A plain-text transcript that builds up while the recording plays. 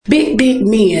Big dick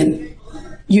men,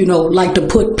 like to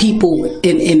put people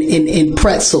in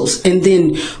pretzels and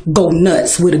then go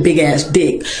nuts with a big ass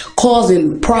dick,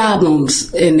 causing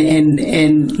problems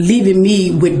and leaving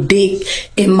me with dick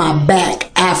in my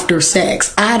back after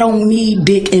sex. I don't need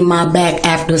dick in my back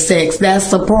after sex.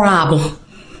 That's a problem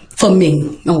for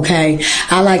me, okay?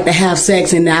 I like to have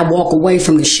sex and I walk away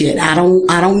from the shit. I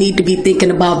don't need to be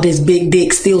thinking about this big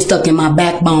dick still stuck in my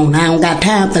backbone. I don't got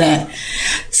time for that.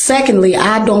 Secondly,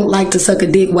 I don't like to suck a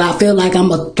dick where I feel like I'm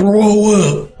gonna throw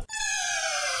up.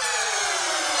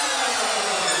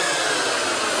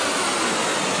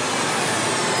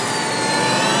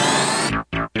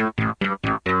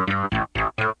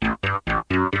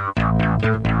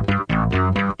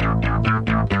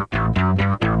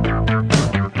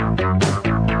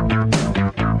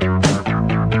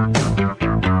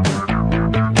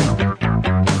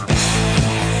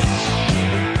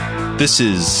 This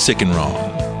is Sick and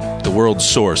Wrong, the world's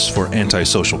source for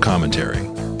antisocial commentary.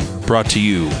 Brought to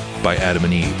you by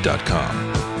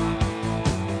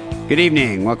adamandeve.com. Good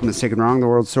evening. Welcome to Sick and Wrong, the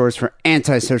world's source for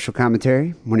antisocial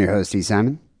commentary. I'm your host, E.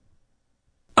 Simon.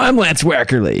 I'm Lance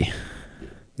Wackerly.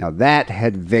 Now that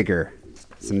had vigor.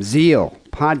 Some zeal.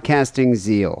 Podcasting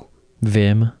zeal.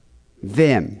 Vim.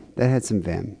 That had some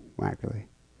vim, Wackerly.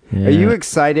 Yeah. Are you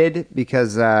excited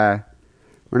because we're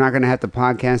not going to have to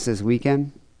podcast this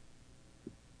weekend?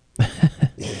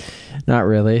 Not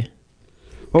really.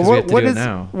 Well,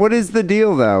 what is the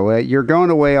deal, though? You're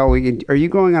going away all weekend. Are you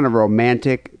going on a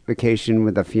romantic vacation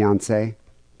with a fiance?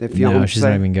 No, she's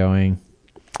not even going.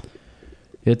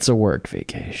 It's a work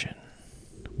vacation.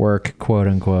 Work,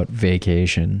 quote-unquote,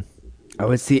 vacation.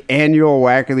 Oh, it's the annual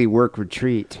Wackerly work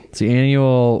retreat. It's the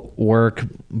annual work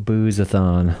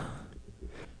booze-a-thon,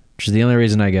 which is the only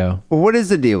reason I go. Well, what is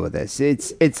the deal with this?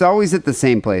 It's always at the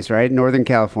same place, right? Northern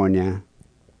California.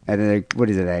 At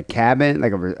a cabin,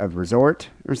 like a resort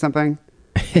or something?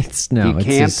 It's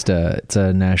just it's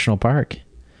a national park.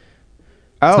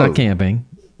 Oh. It's not camping.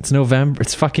 It's November.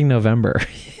 It's fucking November.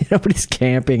 Nobody's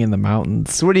camping in the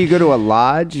mountains. So what do you go to, a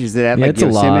lodge? Is it at like it's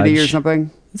Yosemite or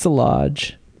something? It's a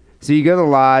lodge. So you go to the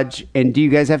lodge, and do you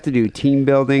guys have to do team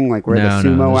building, like wear the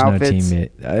sumo outfits? No,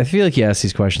 I feel like you ask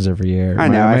these questions every year. I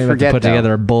know, I forget. Have to put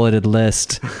together a bulleted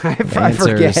list. I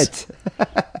forget.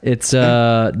 It's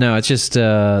it's just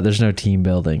there's no team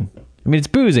building. I mean, it's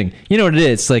boozing. You know what it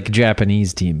is? It's like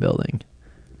Japanese team building.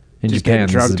 In just Japan,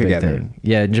 drunk this is a big together. thing.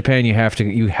 Yeah, in Japan, you have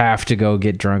to go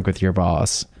get drunk with your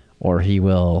boss, or he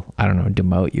will, I don't know,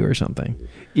 demote you or something.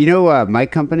 You know, my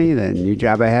company, the new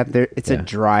job I have there, it's a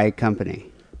dry company.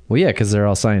 Well, yeah, because they're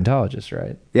all Scientologists,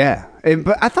 right? Yeah,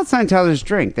 but I thought Scientologists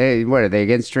drink. What are they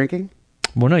against drinking?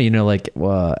 Well, no, like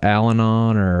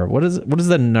Al-Anon, or what is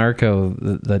the narco,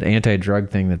 the anti-drug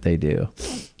thing that they do?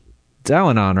 It's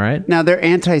Al-Anon, right? Now they're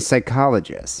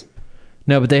anti-psychologists.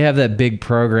 No, but they have that big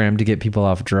program to get people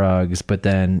off drugs. But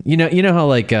then you know how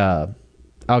like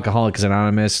Alcoholics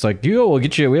Anonymous, like, we'll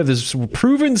get you. We have this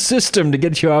proven system to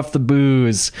get you off the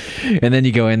booze, and then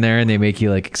you go in there and they make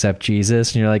you like accept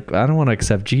Jesus, and you're like, I don't want to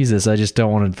accept Jesus. I just don't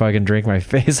want to fucking drink my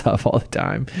face off all the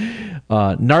time.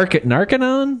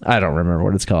 Narcanon? I don't remember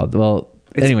what it's called. Well,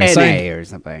 it's anyway, NA or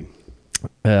something.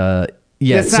 Yeah,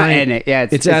 it's not NA. Yeah,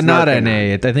 it's not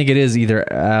NA. I think it is either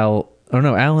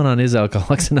Al-Anon is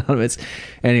Alcoholics Anonymous.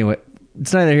 Anyway.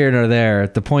 It's neither here nor there.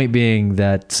 The point being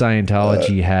that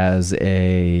Scientology has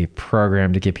a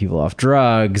program to get people off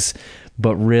drugs,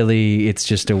 but really it's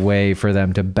just a way for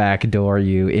them to backdoor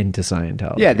you into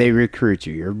Scientology. Yeah, they recruit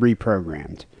you. You're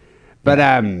reprogrammed.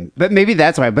 But maybe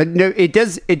that's why. But no, it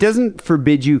doesn't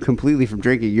forbid you completely from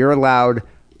drinking. You're allowed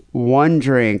one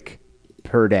drink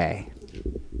per day.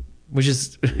 Which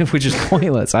is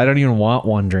pointless. I don't even want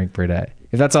one drink per day.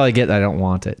 If that's all I get, I don't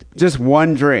want it. Just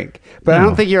one drink. But I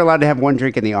don't think you're allowed to have one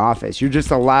drink in the office. You're just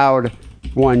allowed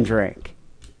one drink.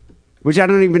 Which I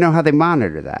don't even know how they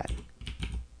monitor that.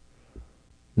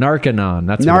 Narcanon.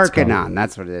 That's what it's called. Narcanon.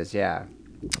 That's what it is, yeah.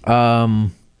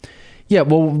 Yeah,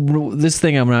 well, this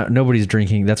thing nobody's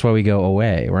drinking. That's why we go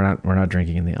away. We're not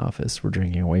drinking in the office. We're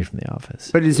drinking away from the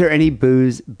office. But is there any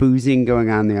boozing going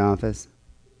on in the office?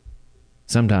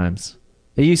 Sometimes.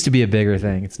 It used to be a bigger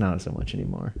thing. It's not so much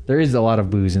anymore. There is a lot of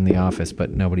booze in the office, but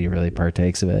nobody really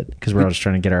partakes of it because we're all just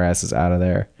trying to get our asses out of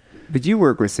there. But you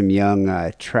work with some young,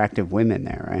 attractive women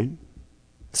there, right?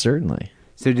 Certainly.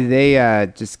 So do they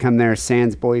just come there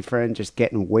sans boyfriend, just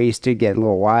getting wasted, getting a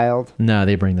little wild? No,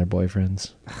 they bring their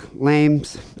boyfriends.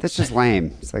 Lames. That's just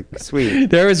lame. It's like, sweet.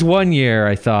 There was one year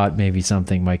I thought maybe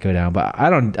something might go down, but I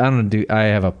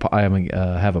have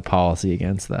a policy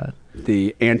against that.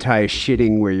 The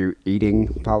anti-shitting where you're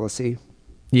eating policy?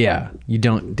 Yeah, you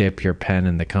don't dip your pen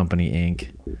in the company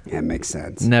ink. Yeah, it makes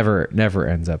sense. Never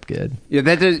ends up good. Yeah,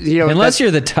 that does, unless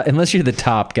you're the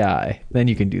top guy, then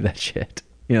you can do that shit.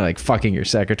 Like fucking your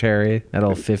secretary, that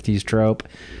old 50s trope.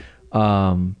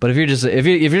 But if you're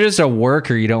just a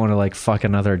worker, you don't want to like fuck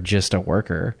another just a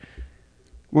worker.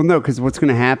 Well, no, because what's going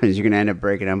to happen is you're going to end up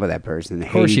breaking up with that person. They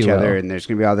hate each other, and there's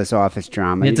going to be all this office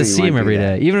drama. You have to see him every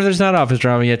day. Even if there's not office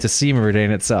drama, you have to see him every day,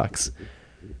 and it sucks.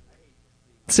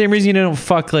 Same reason you don't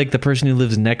fuck like the person who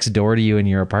lives next door to you in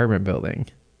your apartment building.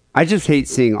 I just hate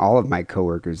seeing all of my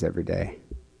coworkers every day.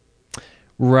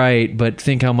 Right, but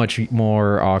think how much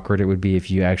more awkward it would be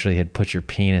if you actually had put your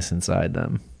penis inside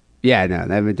them. Yeah, no,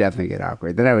 that would definitely get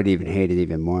awkward. Then I would even hate it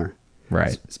even more.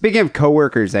 Right. Speaking of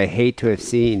coworkers, I hate to have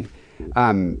seen.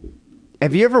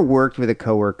 Have you ever worked with a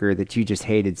coworker that you just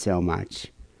hated so much?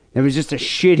 It was just a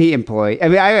shitty employee. I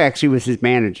mean, I actually was his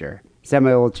manager. It's at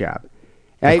my old job.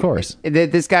 Of course.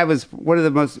 This guy was one of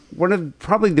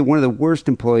the worst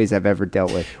employees I've ever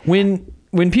dealt with.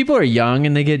 When people are young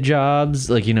and they get jobs,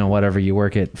 like, whatever, you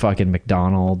work at fucking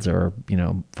McDonald's or,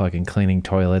 fucking cleaning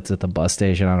toilets at the bus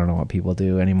station. I don't know what people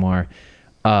do anymore.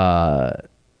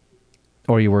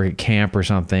 Or you work at camp or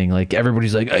something. Like,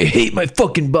 everybody's like, I hate my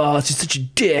fucking boss. He's such a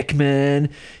dick, man.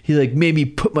 He, like, made me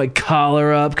put my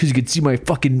collar up because you could see my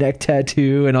fucking neck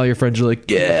tattoo. And all your friends are like,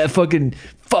 yeah, fucking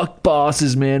fuck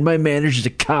bosses, man. My manager's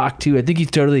a cock, too. I think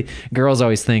he's totally... Girls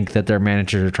always think that their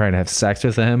managers are trying to have sex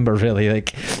with him, but really, like,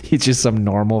 he's just some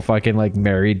normal fucking, like,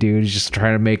 married dude. He's just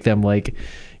trying to make them, like...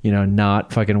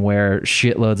 not fucking wear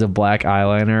shitloads of black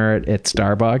eyeliner at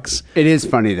Starbucks. It is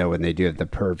funny, though, when they do have the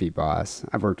pervy boss.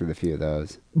 I've worked with a few of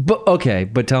those. But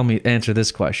answer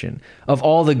this question. Of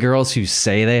all the girls who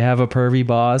say they have a pervy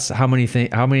boss,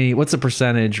 what's the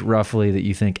percentage roughly that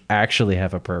you think actually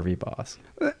have a pervy boss?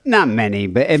 Not many,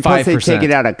 but and plus 5%. They take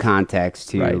it out of context,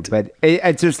 too. Right. But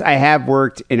it's just, I have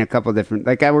worked in a couple different,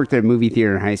 like I worked at a movie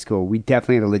theater in high school. We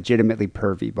definitely had a legitimately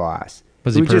pervy boss.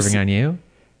 Was he perving on you?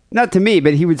 Not to me,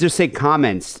 but he would just say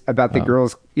comments about the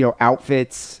girls'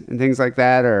 outfits and things like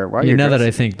that. Or now that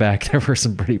I think back, there were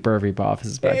some pretty pervy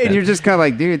bosses back then. And you're just kind of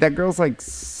like, dude, that girl's like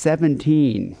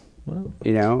 17. Well,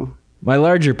 My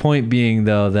larger point being,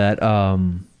 though, that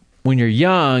when you're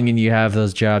young and you have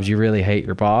those jobs, you really hate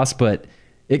your boss, but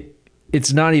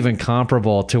it's not even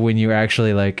comparable to when you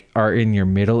actually like are in your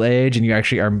middle age and you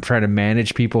actually are trying to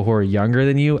manage people who are younger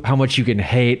than you. How much you can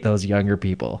hate those younger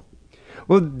people.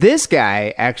 Well, this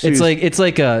guy actually... It's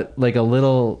like a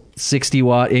little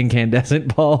 60-watt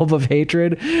incandescent bulb of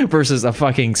hatred versus a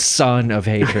fucking sun of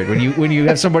hatred. When you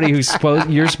have somebody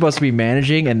you're supposed to be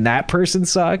managing and that person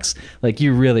sucks, like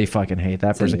you really fucking hate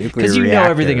that person because you know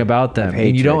everything about them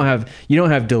and you don't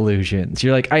have delusions.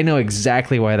 You're like, I know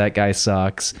exactly why that guy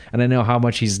sucks and I know how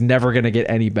much he's never gonna get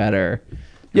any better.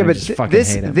 Yeah, but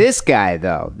this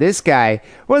guy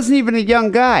wasn't even a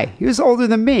young guy. He was older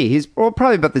than me. He's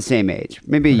probably about the same age,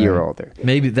 maybe a year older.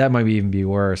 Maybe that might even be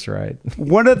worse, right?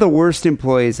 One of the worst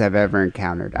employees I've ever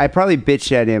encountered. I probably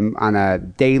bitched at him on a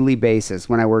daily basis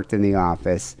when I worked in the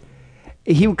office.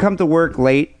 He would come to work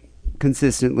late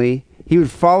consistently. He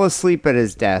would fall asleep at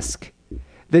his desk.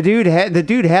 The dude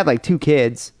had like 2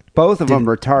 kids, both of them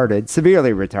retarded,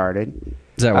 severely retarded.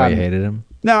 Is that why you hated him?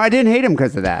 No, I didn't hate him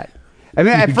because of that. I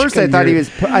mean, at first I thought he was.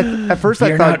 At first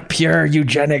I thought not pure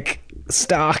eugenic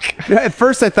stock. At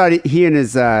first I thought he and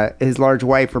his large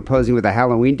wife were posing with a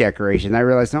Halloween decoration. I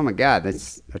realized, oh my god,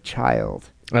 that's a child.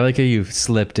 I like how you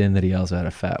slipped in that he also had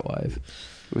a fat wife.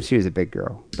 Well, she was a big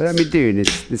girl, but I mean, dude,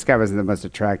 this guy wasn't the most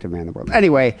attractive man in the world.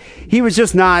 Anyway, he was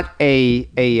just not a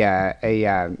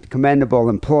commendable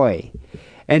employee.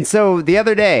 And so the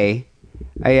other day,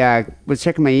 I was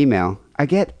checking my email. I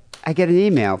get an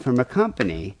email from a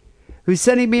company who's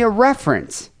sending me a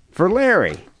reference for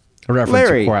Larry. A reference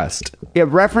request. Yeah,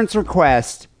 reference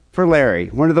request for Larry.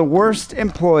 One of the worst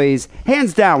employees,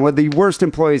 hands down, one of the worst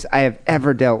employees I have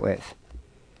ever dealt with.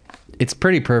 It's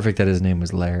pretty perfect that his name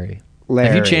was Larry. Larry.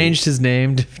 Have you changed his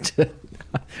name to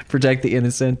protect the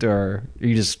innocent, or are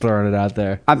you just throwing it out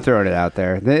there? I'm throwing it out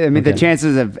there. The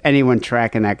chances of anyone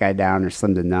tracking that guy down are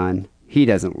slim to none. He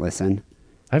doesn't listen.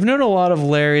 I've known a lot of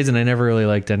Larrys, and I never really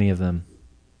liked any of them.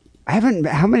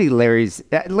 How many Larrys?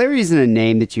 Larry isn't a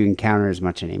name that you encounter as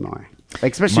much anymore.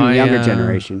 Like, especially in the younger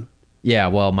generation. Yeah,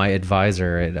 well, my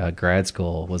advisor at grad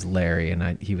school was Larry,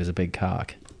 and he was a big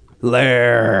cock.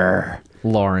 Lawrence.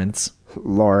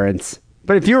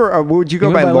 But if you were, would you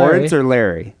go by Lawrence or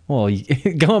Larry? Well,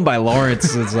 going by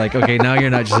Lawrence is like, okay, now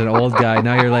you're not just an old guy.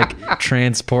 Now you're like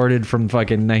transported from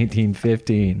fucking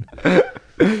 1915.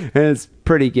 And it's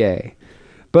pretty gay.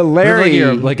 But Larry...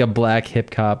 You're like a black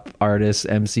hip hop artist,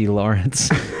 MC Lawrence.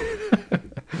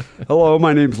 Hello,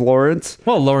 my name's Lawrence.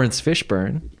 Well, Lawrence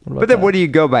Fishburne. But then what do you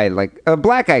go by? Like, a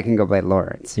black guy can go by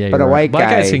Lawrence. Yeah, but a white black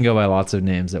guy... guys can go by lots of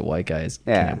names that white guys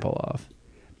can't pull off.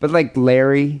 But like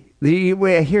Larry...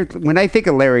 When I think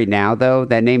of Larry now, though,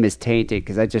 that name is tainted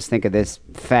because I just think of this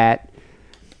fat,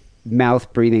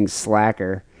 mouth-breathing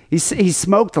slacker. He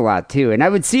smoked a lot, too. And I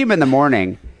would see him in the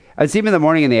morning... I'd see him in the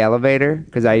morning in the elevator,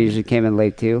 because I usually came in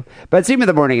late too. But I'd see him in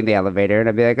the morning in the elevator, and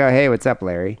I'd be like, oh, hey, what's up,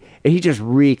 Larry? And he just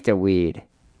reeked of weed.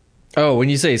 Oh, when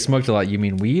you say he smoked a lot, you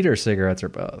mean weed or cigarettes or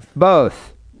both?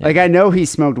 Both. Yeah. Like, I know he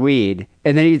smoked weed,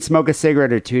 and then he'd smoke a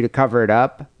cigarette or two to cover it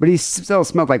up, but he still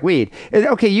smelled like weed. And,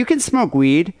 okay, you can smoke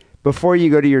weed before you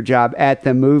go to your job at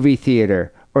the movie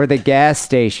theater or the gas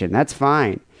station. That's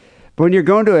fine. But when you're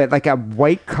going to like a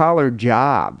white-collar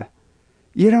job,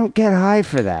 you don't get high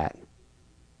for that.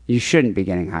 You shouldn't be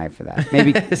getting high for that.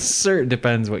 Maybe it certain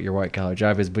depends what your white collar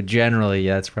job is, but generally,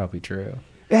 yeah, that's probably true.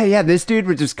 Yeah. This dude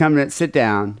would just come and sit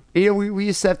down. You know, we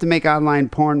used to have to make online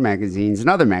porn magazines and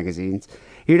other magazines.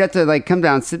 He'd have to like come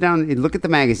down, sit down, he'd look at the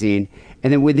magazine,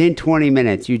 and then within 20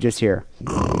 minutes, you just hear.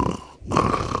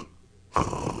 And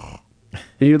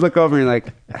you'd look over and you're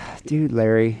like, dude,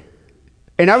 Larry.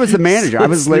 And I was the manager. I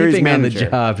was Larry's manager. Sleeping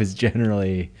on the job is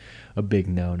generally a big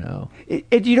no-no.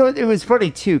 You know, it was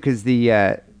funny too because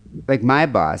the. Like my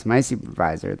boss, my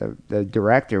supervisor, the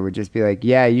director would just be like,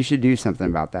 yeah, you should do something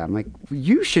about that. I'm like,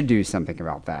 you should do something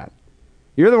about that.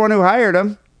 You're the one who hired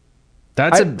him.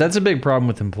 That's a big problem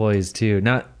with employees too.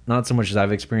 Not so much as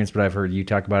I've experienced, but I've heard you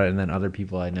talk about it, and then other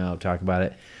people I know talk about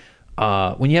it.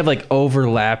 When you have like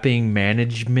overlapping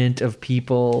management of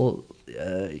people,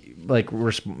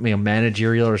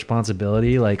 managerial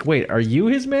responsibility, like, wait, are you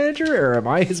his manager or am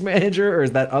I his manager or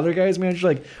is that other guy's manager?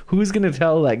 Like, who's going to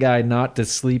tell that guy not to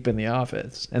sleep in the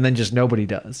office? And then just nobody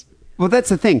does. Well, that's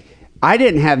the thing. I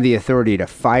didn't have the authority to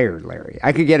fire Larry.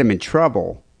 I could get him in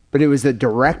trouble, but it was the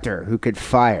director who could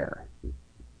fire.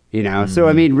 You know? Mm-hmm. So,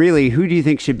 I mean, really, who do you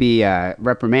think should be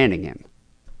reprimanding him?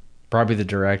 Probably the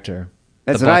director.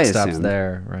 That's the what I buck stops assumed.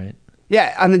 there, right?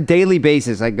 Yeah, on a daily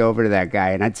basis, I'd go over to that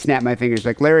guy and I'd snap my fingers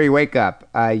like, Larry, wake up.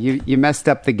 You messed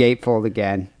up the gatefold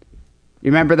again.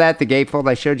 You remember that? The gatefold?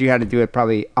 I showed you how to do it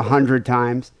probably 100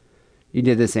 times. You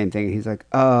did the same thing. He's like,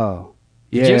 oh,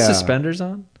 yeah. Did you have suspenders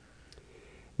on?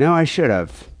 No, I should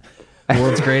have.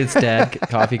 World's greatest dad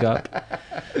coffee cup.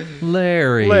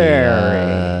 Larry.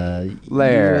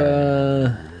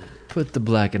 Put the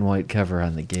black and white cover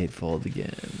on the gatefold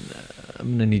again. I'm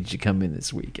going to need you to come in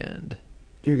this weekend.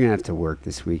 You're going to have to work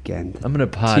this weekend. I'm going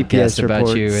to podcast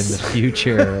about you in the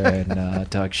future and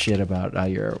talk shit about how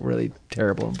you're a really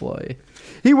terrible employee.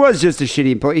 He was just a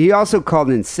shitty employee. He also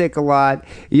called in sick a lot.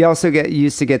 He also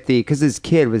used to get because his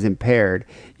kid was impaired.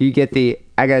 You get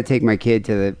I got to take my kid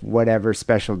to the whatever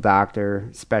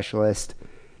specialist.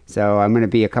 So I'm going to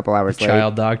be a couple hours late.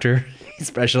 Child doctor. He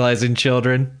specializes in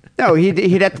children. No,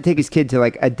 he'd have to take his kid to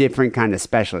like a different kind of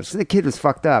specialist. The kid was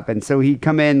fucked up, and so he'd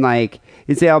come in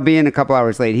he'd say, "I'll be in a couple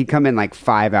hours late." He'd come in like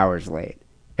 5 hours late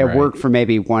at work for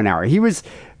maybe 1 hour. He was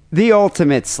the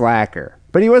ultimate slacker,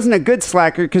 but he wasn't a good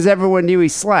slacker because everyone knew he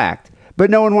slacked.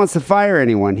 But no one wants to fire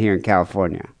anyone here in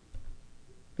California.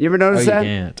 You ever notice that? You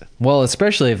can't. Well,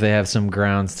 especially if they have some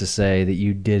grounds to say that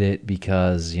you did it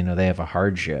because they have a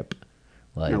hardship,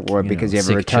 like or because you have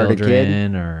a retarded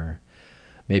kid, or.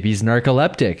 Maybe he's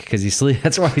narcoleptic because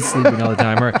that's why he's sleeping all the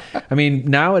time. Or, I mean,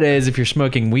 nowadays, if you're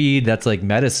smoking weed, that's like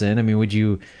medicine. I mean,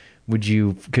 could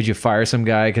you fire some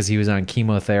guy because he was on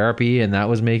chemotherapy and that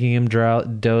was making him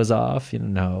doze off?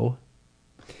 No.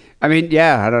 I mean,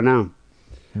 yeah, I don't know.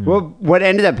 Well, what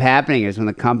ended up happening is when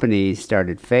the company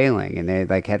started failing and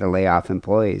they had to lay off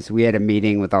employees, we had a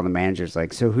meeting with all the managers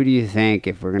so who do you think,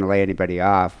 if we're going to lay anybody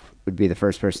off, would be the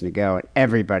first person to go? And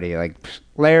everybody,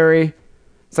 Larry.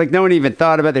 It's like no one even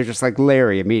thought about it. They're just like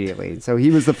Larry immediately. And so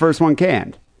he was the first one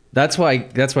canned. That's why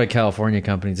California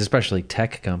companies, especially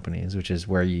tech companies, which is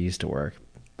where you used to work,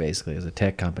 basically as a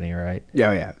tech company, right?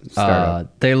 Yeah.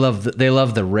 They love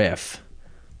the RIF,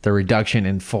 the reduction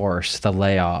in force, the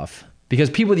layoff, because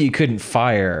people that you couldn't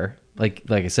fire,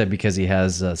 like I said, because he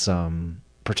has some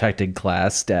protected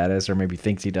class status, or maybe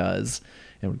thinks he does,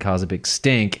 it would cause a big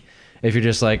stink. If you're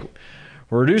just like,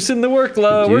 we're reducing the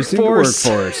workforce,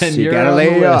 and you gotta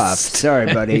lay it off.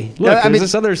 Sorry, buddy. Look, there's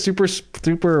this other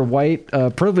super white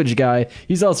privileged guy.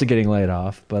 He's also getting laid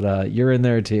off, but you're in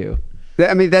there too.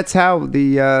 I mean, that's how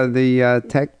the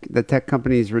tech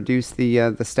companies reduce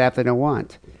the staff they don't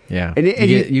want. Yeah. And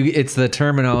it's the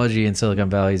terminology in Silicon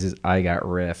Valley is I got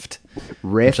riffed.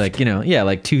 Rift? Which, like, you know, yeah,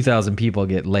 like 2,000 people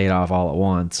get laid off all at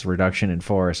once, reduction in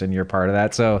force, and you're part of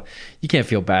that. So you can't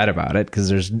feel bad about it because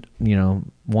there's, you know,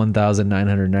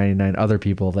 1,999 other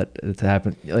people that it's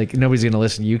happened. Like, nobody's going to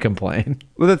listen to you complain.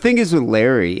 Well, the thing is with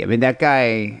Larry, I mean, that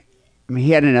guy, I mean,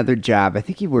 he had another job. I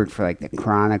think he worked for like the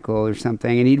Chronicle or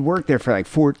something, and he'd worked there for like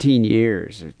 14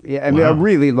 years. Yeah, I mean, a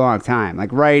really long time.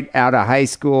 Like right out of high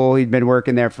school, he'd been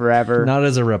working there forever. Not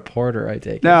as a reporter, I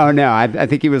take it. No. I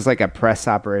think he was like a press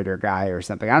operator guy or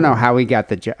something. I don't know how he got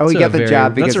the job. Oh, he got the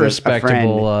job because that's a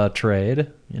respectable a friend.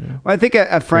 Trade. You know? Well, I think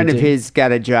a friend of his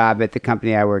got a job at the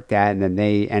company I worked at, and then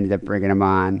they ended up bringing him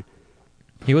on.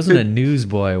 He wasn't a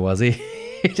newsboy, was he?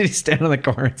 Did he stand on the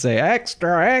corner and say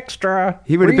 "extra, extra"?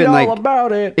 He would have Read been all like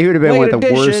about it. He would have been one of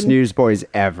the worst edition. newsboys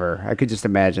ever. I could just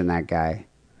imagine that guy.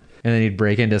 And then he'd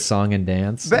break into song and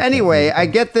dance. But anyway, I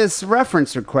get this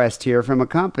reference request here from a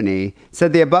company. It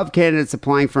said the above candidates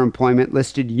applying for employment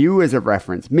listed you as a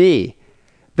reference. Me,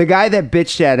 the guy that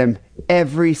bitched at him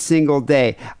every single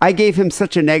day. I gave him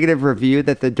such a negative review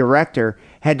that the director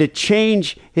had to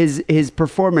change his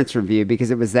performance review because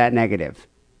it was that negative.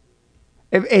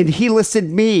 And he listed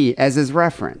me as his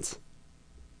reference.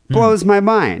 Blows my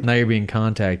mind. Now you're being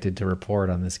contacted to report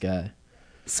on this guy.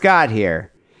 Scott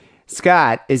here.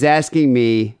 Scott is asking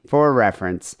me for a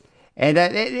reference. And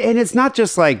it's not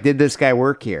just like, did this guy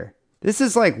work here? This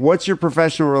is like, what's your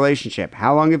professional relationship?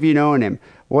 How long have you known him?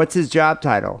 What's his job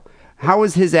title? How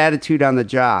is his attitude on the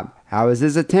job? How is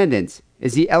his attendance?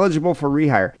 Is he eligible for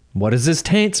rehire? What does his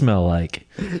taint smell like?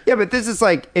 Yeah, but this is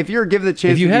like, if you're given the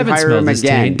chance If you to haven't hire smelled him his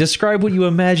again. taint, describe what you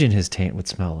imagine his taint would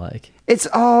smell like. It's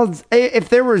all, if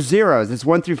there were zeros, it's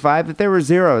 1 through 5. If there were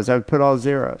zeros, I would put all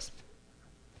zeros.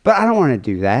 But I don't want to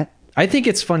do that. I think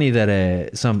it's funny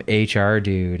that some HR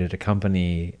dude at a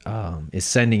company is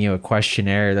sending you a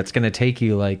questionnaire that's going to take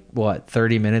you like, what,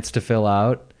 30 minutes to fill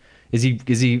out? Is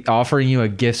he offering you a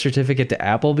gift certificate to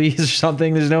Applebee's or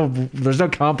something? There's no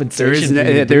compensation.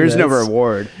 There is no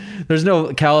reward. There's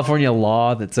no California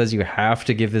law that says you have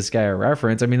to give this guy a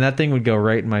reference. I mean, that thing would go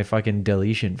right in my fucking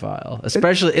deletion file,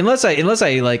 especially unless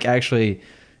I like actually,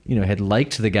 you know, had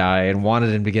liked the guy and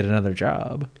wanted him to get another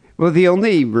job. Well, the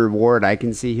only reward I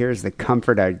can see here is the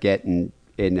comfort I'd get in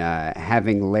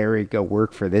having Larry go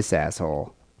work for this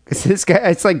asshole. Because this guy,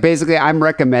 it's like basically I'm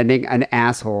recommending an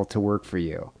asshole to work for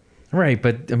you. Right,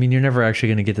 but I mean, you're never actually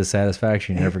going to get the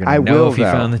satisfaction. You're never going to know if you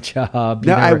found the job.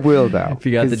 I will though. If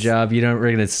you got the job, you're never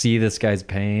going to see this guy's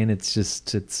pain. It's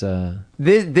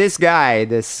this guy,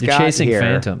 this Scott you're chasing here,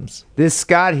 phantoms. This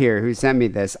Scott here who sent me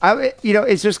this,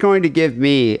 it's just going to give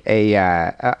me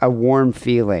a warm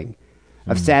feeling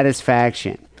of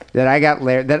satisfaction that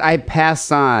that I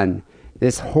passed on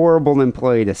this horrible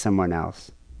employee to someone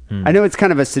else. I know it's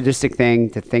kind of a sadistic thing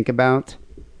to think about.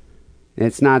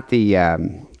 It's not the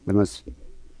most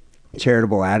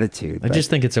charitable attitude. I just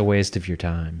think it's a waste of your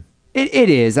time. It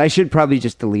is. I should probably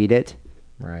just delete it.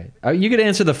 Right. You could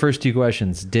answer the first two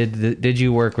questions. Did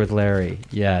you work with Larry?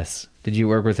 Yes. Did you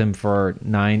work with him for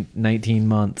 19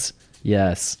 months?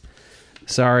 Yes.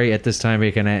 Sorry, at this time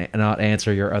we cannot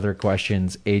answer your other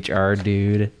questions, HR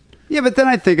dude. Yeah, but then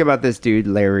I think about this dude,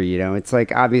 Larry, it's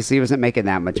like, obviously he wasn't making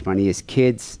that much money. His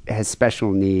kids has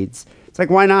special needs. It's like,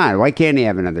 why not? Why can't he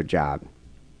have another job?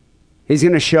 He's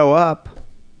going to show up.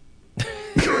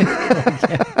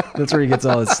 That's where he gets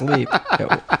all his sleep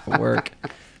at work.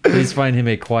 Please find him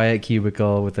a quiet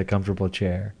cubicle with a comfortable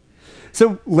chair.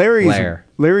 So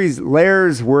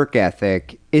Larry's work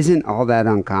ethic isn't all that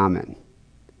uncommon.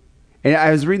 And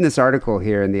I was reading this article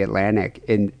here in The Atlantic,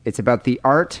 and it's about the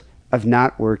art of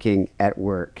not working at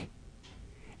work.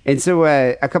 And so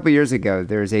a couple years ago,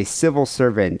 there was a civil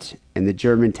servant in the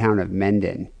German town of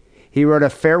Menden. He wrote a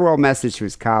farewell message to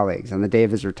his colleagues on the day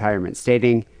of his retirement,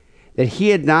 stating that he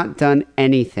had not done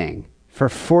anything for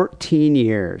 14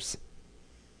 years.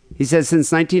 He says,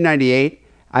 since 1998,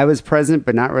 I was present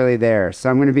but not really there, so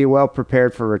I'm going to be well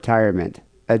prepared for retirement.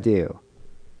 Adieu.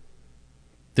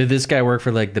 Did this guy work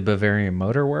for like the Bavarian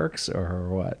Motor Works or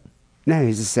what? No,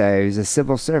 he's a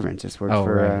civil servant. Just worked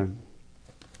for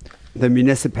the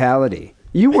municipality.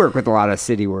 You work with a lot of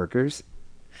city workers.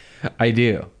 I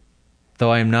do.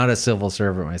 Though I am not a civil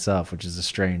servant myself, which is a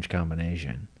strange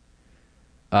combination.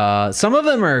 Some of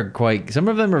them are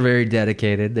very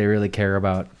dedicated. They really care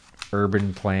about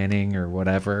urban planning or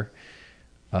whatever.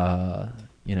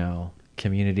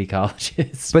 Community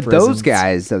colleges. But prisons.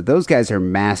 those guys are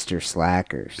master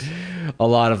slackers. A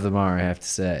lot of them are, I have to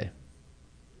say.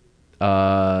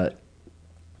 I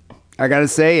gotta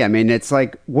say, I mean, it's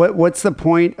like, what's the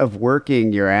point of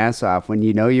working your ass off when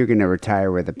you know you're going to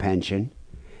retire with a pension?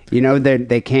 You know,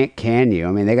 they can't can you.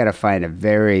 I mean, they got to find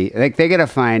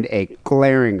a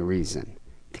glaring reason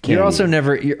to can You're also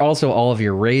you. you're also all of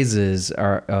your raises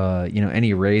are,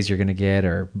 any raise you're going to get,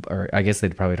 or I guess they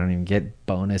probably don't even get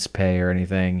bonus pay or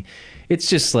anything. It's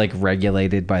just like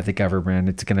regulated by the government.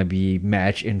 It's going to be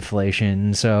match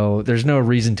inflation. So there's no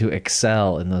reason to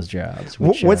excel in those jobs.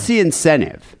 Which, What's the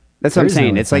incentive? That's what I'm there is no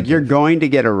saying. It's like you're incentive. going to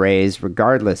get a raise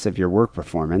regardless of your work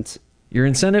performance. Your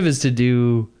incentive is to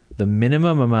do the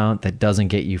minimum amount that doesn't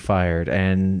get you fired,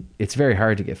 and it's very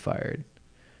hard to get fired.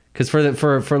 Because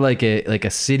for like a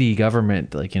city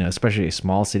government, like, especially a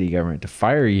small city government, to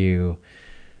fire you,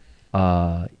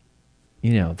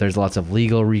 there's lots of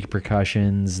legal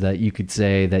repercussions that you could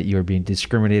say that you're being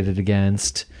discriminated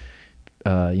against,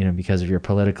 because of your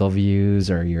political views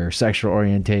or your sexual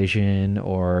orientation,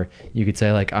 or you could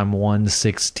say like, I'm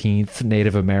 1/16th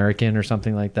Native American or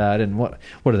something like that. And what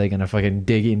are they going to fucking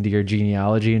dig into your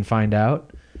genealogy and find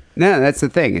out? No, that's the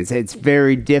thing. It's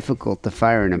very difficult to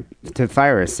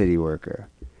fire a city worker,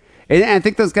 and I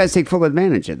think those guys take full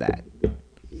advantage of that.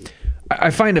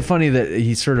 I find it funny that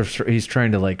he's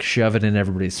trying to like shove it in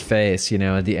everybody's face,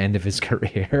 at the end of his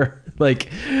career. Like,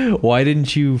 why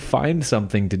didn't you find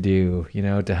something to do,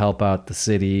 to help out the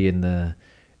city and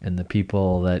the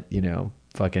people that,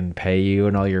 fucking pay you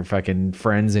and all your fucking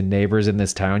friends and neighbors in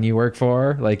this town you work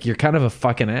for? Like, you're kind of a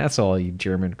fucking asshole, you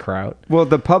German kraut. Well,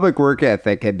 the public work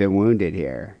ethic had been wounded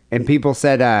here, and people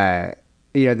said,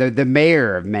 the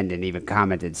mayor of Mendon even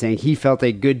commented, saying he felt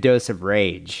a good dose of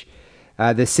rage.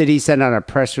 The city sent out a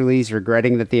press release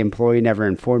regretting that the employee never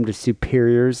informed his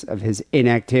superiors of his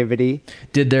inactivity.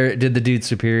 Did the dude's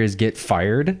superiors get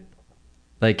fired?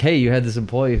 Like, hey, you had this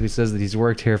employee who says that he's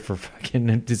worked here for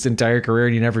fucking his entire career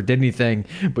and he never did anything,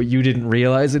 but you didn't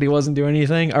realize that he wasn't doing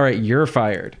anything? All right, you're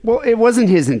fired. Well, it wasn't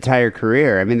his entire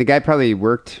career. I mean, the guy probably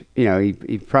worked,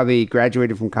 he probably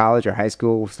graduated from college or high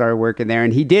school, started working there,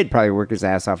 and he did probably work his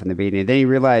ass off in the beginning. Then he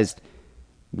realized,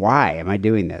 why am I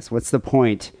doing this? What's the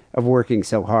point of working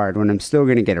so hard when I'm still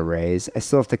going to get a raise? I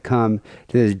still have to come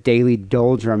to this daily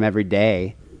doldrum every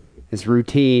day, this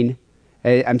routine.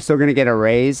 I'm still going to get a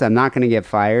raise. I'm not going to get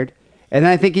fired. And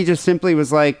then I think he just simply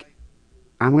was like,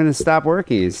 I'm going to stop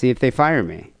working and see if they fire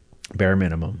me. Bare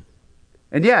minimum.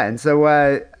 And yeah, and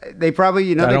so they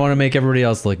probably, I don't want to make everybody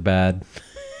else look bad.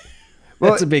 Well,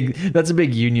 that's a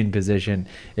big union position.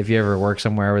 If you ever work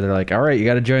somewhere where they're like, all right, you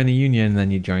got to join the union, and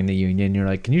then you join the union, you're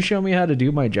like, can you show me how to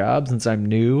do my job since I'm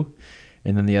new?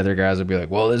 And then the other guys will be like,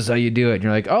 well, this is how you do it. And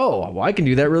you're like, oh, well, I can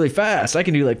do that really fast. I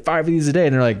can do like 5 of these a day.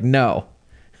 And they're like, no,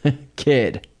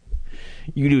 kid,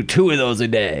 you do 2 of those a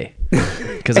day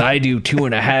because I do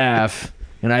 2.5.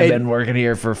 And I've been working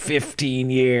here for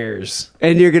 15 years.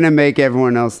 And you're going to make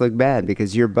everyone else look bad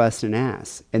because you're busting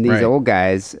ass. And these old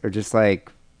guys are just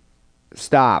like,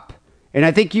 stop. And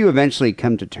I think you eventually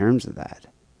come to terms with that.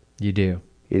 You do.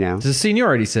 It's a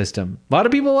seniority system. A lot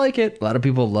of people like it. A lot of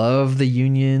people love the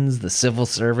unions, the civil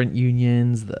servant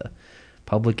unions, the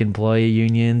public employee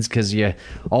unions, because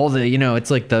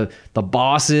it's like the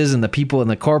bosses and the people in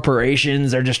the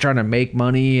corporations are just trying to make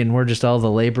money, and we're just all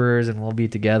the laborers and we'll be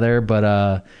together.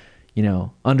 But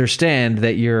understand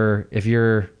that if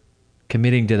you're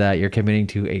committing to that, you're committing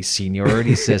to a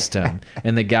seniority system,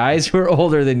 and the guys who are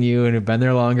older than you and have been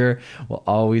there longer will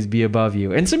always be above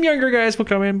you, and some younger guys will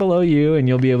come in below you and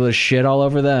you'll be able to shit all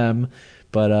over them.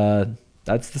 But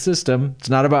that's the system. It's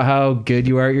not about how good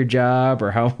you are at your job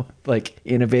or how like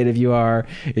innovative you are.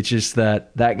 It's just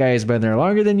that guy has been there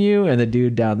longer than you, and the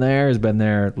dude down there has been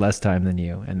there less time than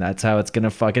you, and that's how it's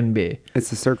gonna fucking be. It's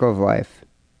the circle of life.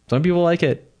 Some people like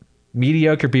it.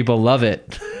 Mediocre people love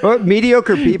it. Well,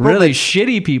 mediocre people, really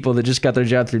shitty people that just got their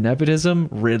job through nepotism,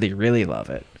 really, really love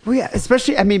it. Well, yeah,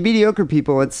 especially, mediocre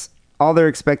people, it's all they're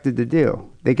expected to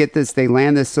do. They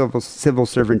land this civil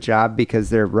servant job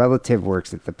because their relative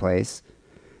works at the place.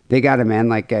 They got a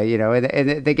man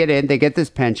and they get in, they get this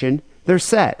pension, they're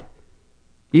set.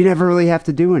 You never really have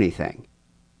to do anything.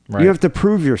 Right. You have to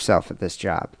prove yourself at this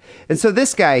job. And so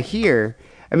this guy here,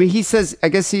 he says, I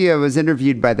guess he was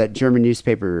interviewed by that German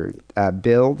newspaper,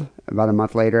 Bild, about a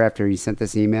month later after he sent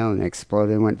this email and it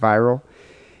exploded and went viral.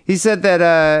 He said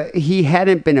that he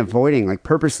hadn't been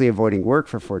purposely avoiding work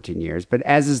for 14 years, but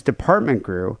as his department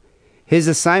grew, his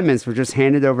assignments were just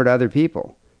handed over to other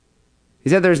people. He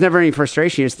said there was never any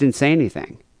frustration, he just didn't say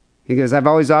anything. He goes, I've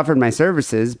always offered my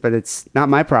services, but it's not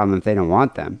my problem if they don't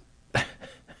want them.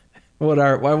 We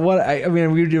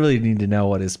really need to know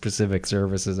what his specific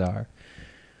services are.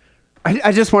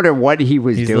 I just wonder what he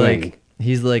was doing.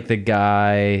 He's like the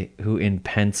guy who in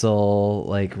pencil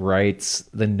like writes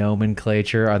the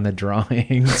nomenclature on the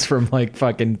drawings from like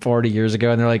fucking 40 years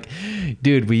ago, and they're like,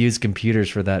 dude, we use computers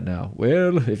for that now.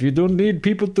 Well, if you don't need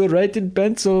people to write in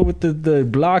pencil with the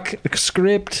block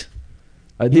script,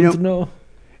 I don't know.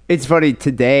 It's funny,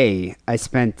 today I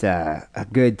spent a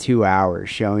good 2 hours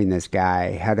showing this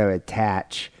guy how to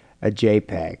attach a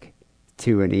JPEG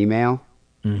to an email.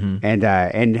 Mm-hmm. And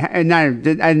I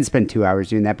didn't spend 2 hours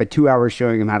doing that, but 2 hours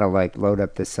showing him how to like load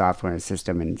up the software and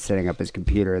system and setting up his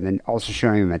computer, and then also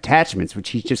showing him attachments, which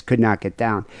he just could not get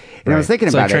down. And I was thinking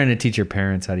about like trying to teach your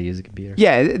parents how to use a computer.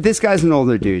 Yeah, this guy's an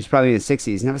older dude. He's probably in his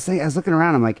 60s. And I was looking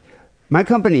around. I'm like, my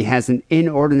company has an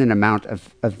inordinate amount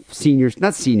of seniors,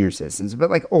 not senior citizens, but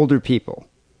like older people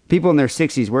in their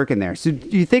 60s working there. So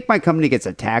do you think my company gets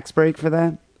a tax break for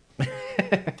that?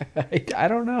 I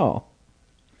don't know.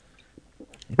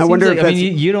 I wonder if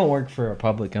you don't work for a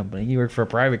public company. You work for a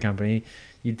private company.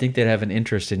 You'd think they'd have an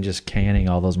interest in just canning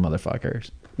all those motherfuckers.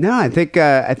 No, I think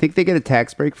they get a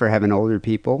tax break for having older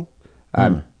people,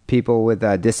 people with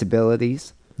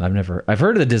disabilities. I've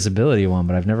heard of the disability one,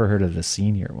 but I've never heard of the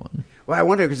senior one. Well, I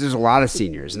wonder because there's a lot of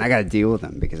seniors, and I got to deal with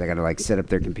them because I got to like set up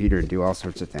their computer and do all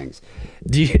sorts of things.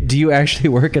 Do you actually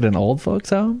work at an old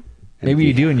folks home? Maybe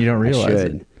you do, and you don't realize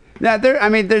it. No,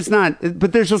 there's not,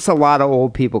 but there's just a lot of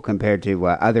old people compared to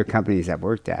other companies I've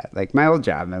worked at. Like my old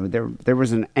job, I mean, there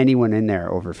wasn't anyone in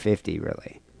there over 50,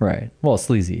 really. Right. Well,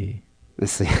 sleazy.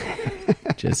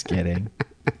 Just kidding.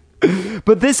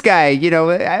 But this guy,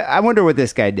 I wonder what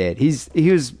this guy did.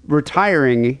 He was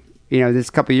retiring, this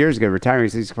couple of years ago, retiring.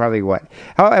 So he's probably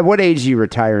at what age do you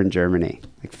retire in Germany?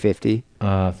 Like 50?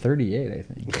 38, I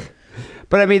think.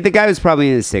 But I mean, the guy was probably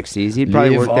in his 60s. He'd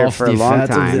probably worked there for a long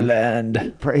time. Of the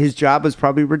land. His job was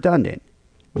probably redundant.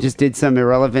 He just did some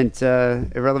irrelevant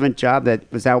job that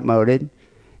was outmoded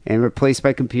and replaced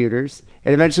by computers.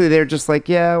 And eventually they're just like,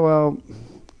 yeah, well,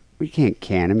 we can't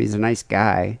can him. He's a nice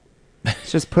guy.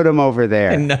 Let's just put him over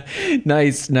there.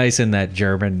 Nice in that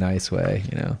German nice way,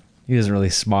 He doesn't really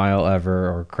smile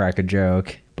ever or crack a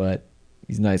joke, but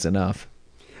he's nice enough.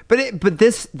 But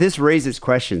this raises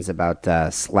questions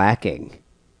about slacking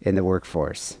in the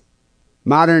workforce.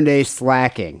 Modern day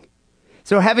slacking.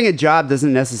 So having a job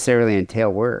doesn't necessarily entail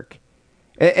work.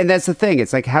 And that's the thing.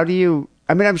 It's like, how do you...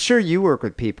 I mean, I'm sure you work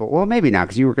with people. Well, maybe not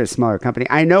because you work at a smaller company.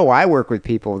 I know I work with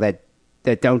people that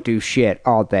don't do shit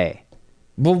all day.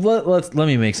 Well, let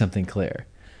me make something clear.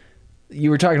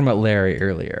 You were talking about Larry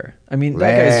earlier. I mean,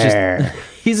 that guy's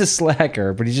he's a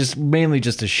slacker, but he's just mainly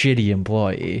just a shitty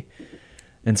employee.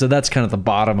 And so that's kind of the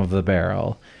bottom of the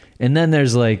barrel. And then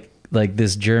there's like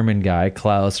this German guy,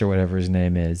 Klaus or whatever his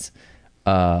name is.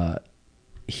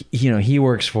 He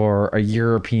works for a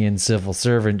European civil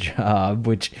servant job,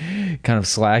 which kind of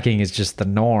slacking is just the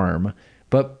norm.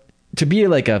 But to be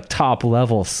like a top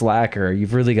level slacker,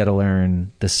 you've really got to learn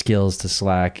the skills to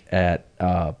slack at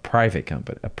a private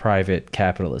company, a private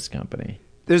capitalist company.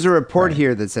 There's a report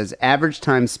here that says average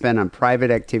time spent on private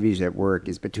activities at work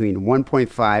is between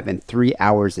 1.5 and 3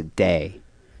 hours a day.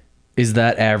 Is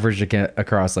that average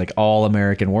across like all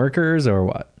American workers or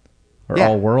what? Or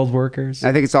all world workers?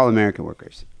 I think it's all American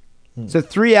workers. So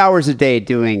 3 hours a day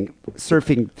doing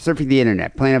surfing the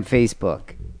internet, playing on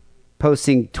Facebook,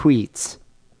 posting tweets.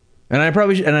 And I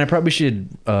probably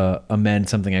should amend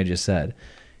something I just said.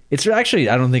 It's actually,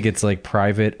 I don't think it's like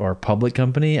private or public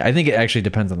company. I think it actually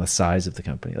depends on the size of the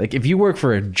company. Like if you work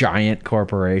for a giant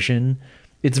corporation,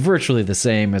 it's virtually the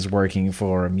same as working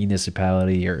for a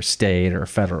municipality or state or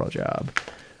federal job.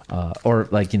 Or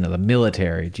like, the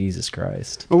military, Jesus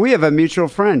Christ. Well, we have a mutual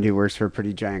friend who works for a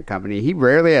pretty giant company. He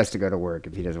rarely has to go to work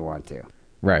if he doesn't want to.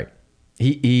 Right.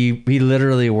 He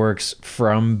literally works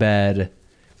from bed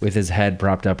with his head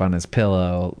propped up on his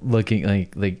pillow, looking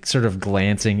like sort of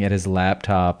glancing at his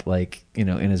laptop, like, in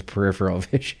his peripheral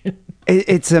vision.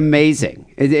 It's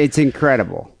amazing. It's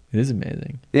incredible. It is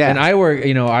amazing. Yeah. And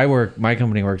my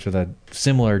company works with a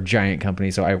similar giant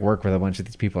company, so I work with a bunch of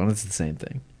these people, and it's the same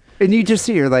thing. And you just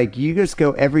you just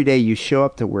go every day, you show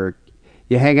up to work,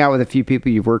 you hang out with a few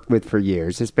people you've worked with for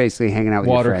years. It's basically hanging out with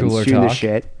your friends, shooting the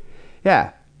shit.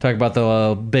 Yeah. Talk about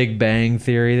the Big Bang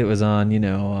Theory that was on,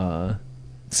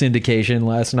 syndication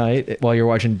last night while you're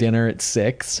watching dinner at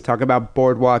 6. Talk about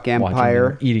Boardwalk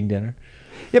Empire. Eating dinner.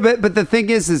 Yeah, but the thing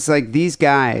is like these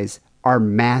guys are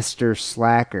master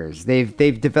slackers.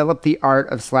 They've developed the art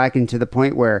of slacking to the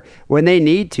point where when they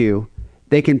need to,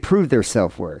 they can prove their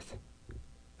self-worth.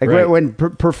 Like right. when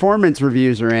performance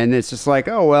reviews are in, it's just like,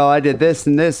 oh, well, I did this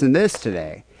and this and this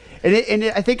today. And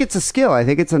I think it's a skill. I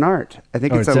think it's an art. I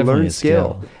think it's a learned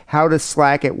skill. How to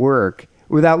slack at work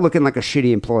without looking like a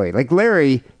shitty employee. Like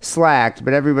Larry slacked,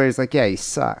 but everybody's like, yeah, he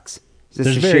sucks. He's just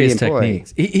There's a various shitty employee.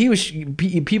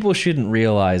 techniques. People shouldn't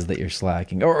realize that you're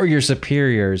slacking, or your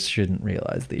superiors shouldn't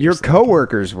realize that Your you're slacking.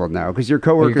 coworkers will know, because your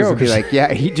coworkers will be like,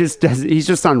 yeah, he's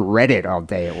just on Reddit all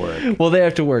day at work. Well, they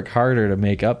have to work harder to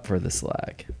make up for the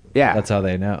slack. Yeah. That's how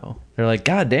they know. They're like,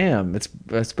 God damn, it's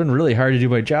been really hard to do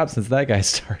my job since that guy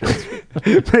started.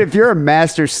 But if you're a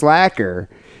master slacker,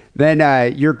 then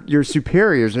your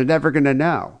superiors are never going to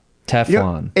know. Teflon. You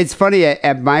know, it's funny,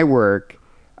 at my work,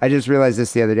 I just realized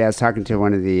this the other day. I was talking to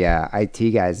one of the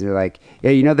IT guys. They're like,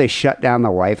 yeah, they shut down the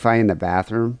Wi-Fi in the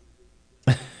bathroom.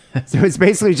 So it's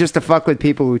basically just to fuck with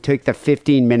people who take the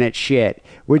 15-minute shit,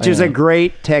 which is a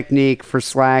great technique for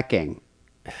slacking.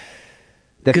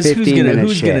 Because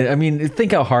who's gonna? I mean,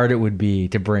 think how hard it would be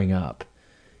to bring up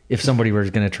if somebody was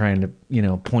gonna try and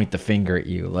point the finger at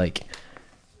you. Like,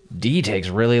 Dee takes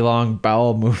really long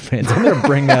bowel movements. I'm gonna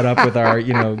bring that up with our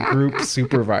group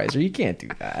supervisor. You can't do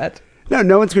that.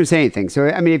 No one's going to say anything. So,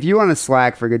 I mean, if you want to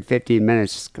slack for a good 15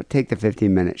 minutes, just go take the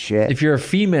 15-minute shit. If you're a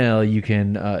female, you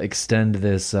can extend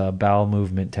this bowel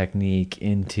movement technique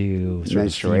into sort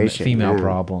menstruation, of female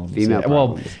problems. Female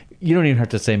problems. Well, you don't even have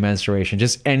to say menstruation.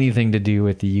 Just anything to do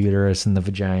with the uterus and the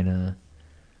vagina.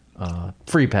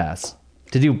 Free pass.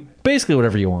 To do basically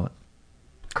whatever you want.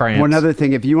 Cramps. One other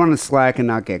thing, if you want to slack and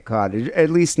not get caught, at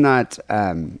least not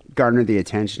garner the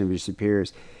attention of your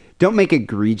superiors, don't make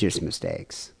egregious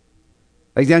mistakes.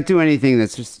 Like, don't do anything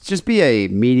that's just be a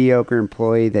mediocre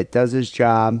employee that does his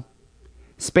job,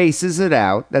 spaces it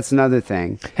out. That's another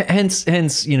thing. Hence,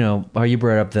 how you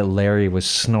brought up that Larry was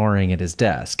snoring at his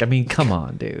desk. I mean, come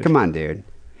on, dude. Come on, dude.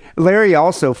 Larry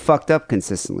also fucked up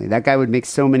consistently. That guy would make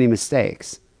so many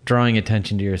mistakes. Drawing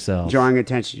attention to yourself. It's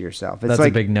That's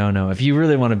like a big no-no. If you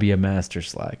really want to be a master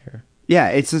slacker. Yeah,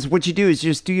 it's just what you do is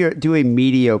just do a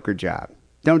mediocre job.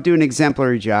 Don't do an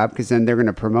exemplary job, because then they're going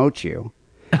to promote you.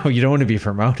 Oh, you don't want to be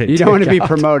promoted. You don't want to be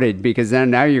promoted, because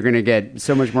then now you're going to get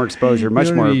so much more exposure,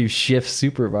 much more. You shift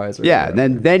supervisor. Yeah,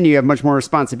 then you have much more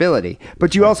responsibility.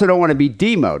 But you also don't want to be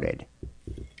demoted.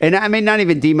 And I mean, not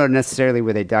even demoted necessarily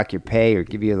where they dock your pay or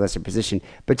give you a lesser position,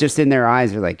 but just in their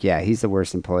eyes, they're like, yeah, he's the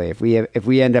worst employee. If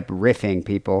we end up riffing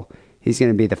people, he's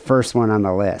going to be the first one on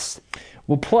the list.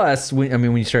 Well, plus,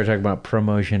 when you start talking about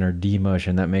promotion or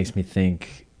demotion, that makes me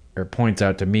think, or points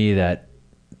out to me that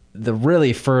the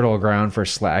really fertile ground for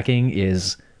slacking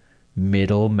is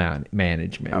middle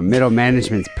management. Middle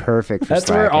management's perfect for That's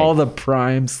slacking. where all the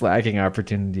prime slacking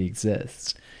opportunity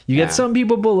exists. You get some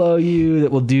people below you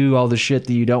that will do all the shit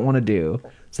that you don't want to do.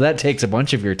 So that takes a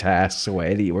bunch of your tasks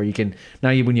away where you can,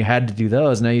 when you had to do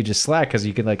those, now you just slack because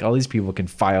you can, like, all these people can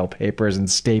file papers and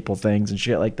staple things and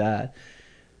shit like that.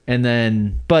 And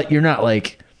then, but you're not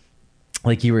like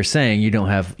you were saying, you don't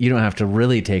have to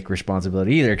really take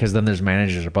responsibility either, because then there's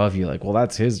managers above you. Like, well,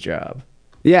 that's his job.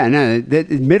 Yeah, no, the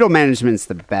middle management's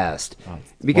the best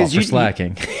because for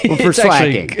slacking. For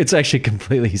slacking, it's actually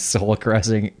completely soul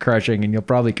crushing, and you'll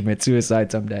probably commit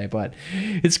suicide someday. But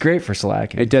it's great for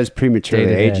slacking. It does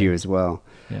prematurely age you as well.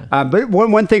 Yeah. But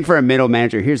one thing for a middle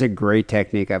manager, here's a great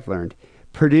technique I've learned: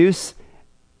 produce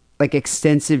like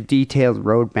extensive, detailed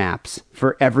roadmaps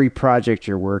for every project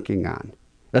you're working on.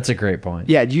 That's a great point.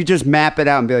 Yeah, you just map it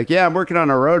out and be like, yeah, I'm working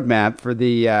on a roadmap for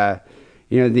the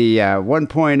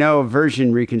 1.0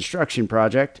 version reconstruction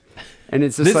project. And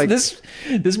it's just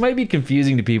this might be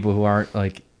confusing to people who aren't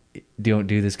don't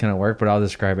do this kind of work, but I'll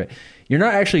describe it. You're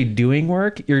not actually doing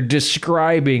work. You're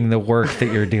describing the work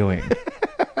that you're doing.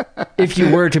 If you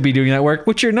were to be doing that work,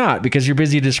 which you're not, because you're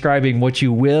busy describing what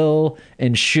you will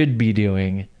and should be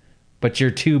doing, but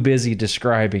you're too busy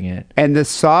describing it. And the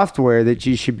software that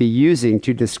you should be using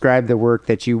to describe the work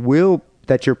that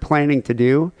you're planning to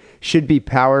do should be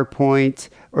PowerPoint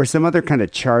or some other kind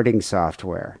of charting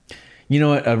software. You know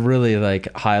what a really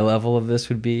high level of this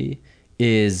would be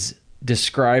is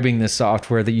describing the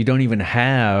software that you don't even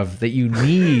have, that you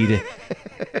need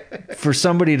for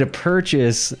somebody to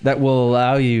purchase, that will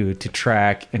allow you to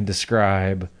track and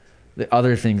describe the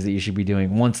other things that you should be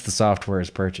doing once the software is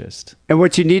purchased. And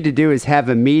what you need to do is have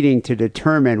a meeting to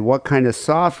determine what kind of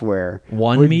software.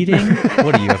 Meeting?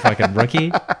 What are you, a fucking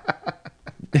rookie?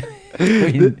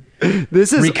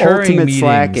 This is ultimate meetings.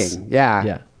 Slacking.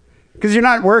 Yeah. Because you're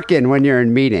not working when you're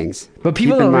in meetings. But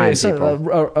people don't realize,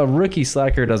 a rookie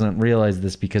slacker doesn't realize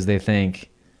this because they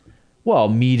think, well,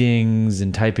 meetings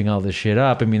and typing all this shit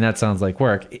up, I mean, that sounds like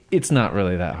work. It's not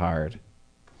really that hard.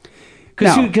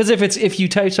 Because if you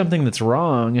type something that's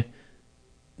wrong,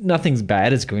 nothing's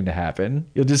bad is going to happen.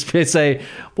 You'll just say,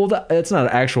 well, that's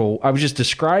not actual. I was just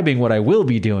describing what I will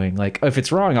be doing. Like, if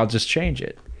it's wrong, I'll just change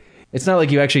it. It's not like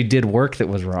you actually did work that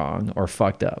was wrong or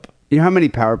fucked up. You know how many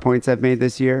PowerPoints I've made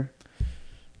this year?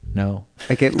 No.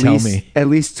 Like Tell me. at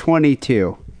least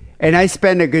 22. And I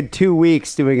spend a good 2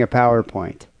 weeks doing a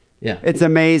PowerPoint. Yeah. It's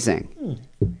amazing.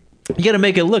 You got to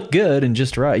make it look good and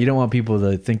just right. You don't want people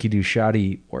to think you do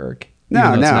shoddy work. No,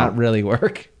 even though no. It's not really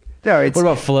work. No, it's What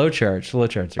about flowcharts?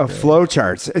 Flowcharts are great.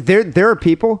 flowcharts. There are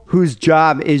people whose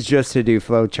job is just to do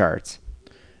flowcharts.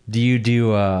 Do you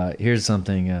do, here's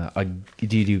something,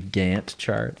 do you do Gantt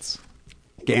charts?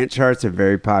 Gantt charts are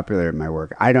very popular in my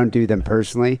work. I don't do them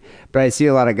personally, but I see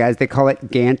a lot of guys, they call it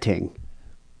Ganting.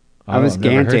 I was I've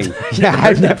never heard Ganting. that. Yeah,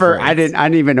 I've I never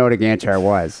didn't even know what a Gantt chart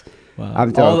was. Wow.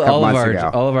 Until a couple months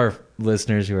ago. All of our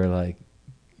listeners who are like,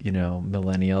 you know,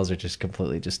 millennials are just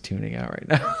completely just tuning out right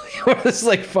now. This is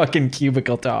like fucking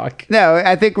cubicle talk. No,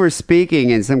 I think we're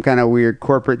speaking in some kind of weird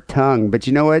corporate tongue. But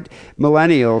you know what?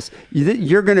 Millennials,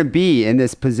 you're going to be in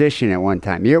this position at one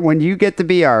time. When you get to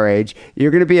be our age,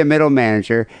 you're going to be a middle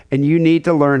manager, and you need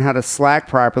to learn how to Slack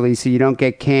properly so you don't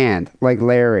get canned like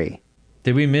Larry.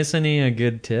 Did we miss any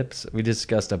good tips? We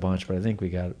discussed a bunch, but I think we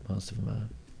got most of them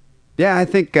out. Yeah, I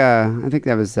think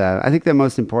that was. I think the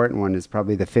most important one is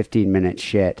probably the 15-minute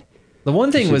shit. The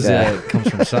one thing was comes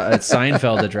from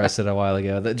Seinfeld addressed it a while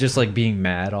ago. That just like being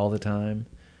mad all the time.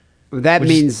 That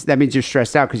means you're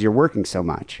stressed out because you're working so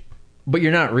much. But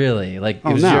you're not really. Like,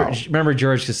 Oh, it was no. remember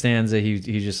George Costanza? He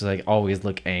just like always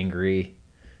look angry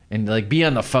and like be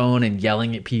on the phone and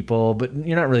yelling at people, but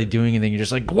you're not really doing anything. You're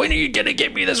just like, when are you gonna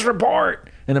give me this report?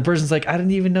 And the person's like, I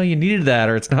didn't even know you needed that,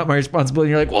 or it's not my responsibility.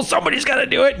 And you're like, well, somebody's got to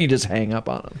do it, and you just hang up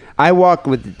on them. I walk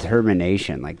with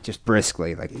determination, like just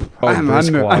briskly, like I'm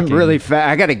walking. really fast.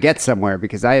 I got to get somewhere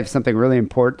because I have something really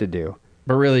important to do.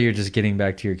 But really, you're just getting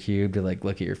back to your cube to like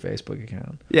look at your Facebook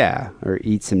account. Yeah, or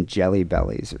eat some Jelly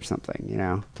Bellies or something, you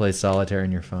know. Play solitaire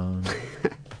on your phone.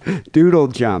 Doodle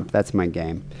jump. That's my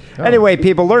game. Oh. Anyway,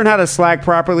 people, learn how to Slack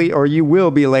properly or you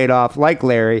will be laid off like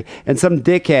Larry. And some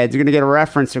dickheads are going to get a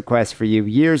reference request for you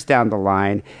years down the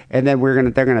line. And then they're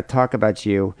going to talk about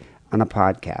you on a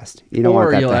podcast. You don't want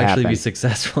that to happen. Or you'll actually be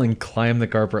successful and climb the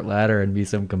corporate ladder and be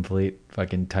some complete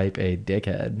fucking type A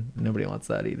dickhead. Nobody wants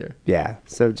that either. Yeah.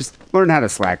 So just learn how to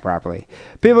Slack properly.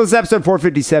 People, this is episode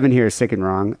 457 here is Sick and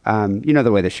Wrong. You know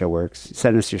the way the show works.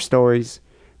 Send us your stories.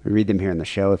 We read them here on the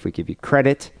show. If we give you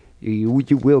credit, you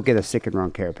will get a Sick and Wrong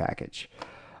care package.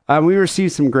 We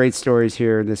received some great stories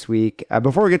here this week.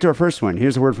 Before we get to our first one,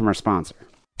 here's a word from our sponsor.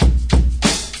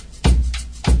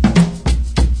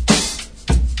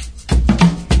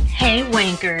 Hey,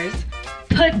 wankers.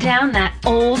 Put down that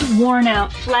old,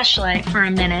 worn-out fleshlight for a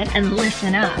minute and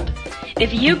listen up.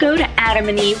 If you go to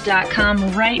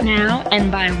adamandeve.com right now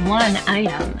and buy one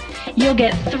item, you'll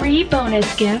get 3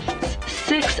 bonus gifts,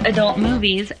 6 adult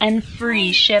movies, and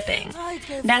free shipping.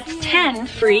 That's 10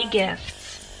 free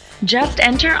gifts. Just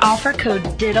enter offer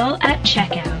code DIDDLE at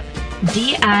checkout.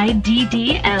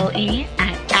 DIDDLE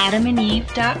at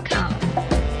adamandeve.com.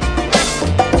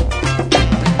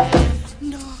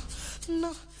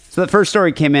 So the first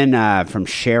story came in from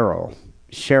Cheryl.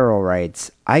 Cheryl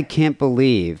writes, I can't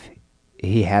believe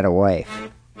he had a wife.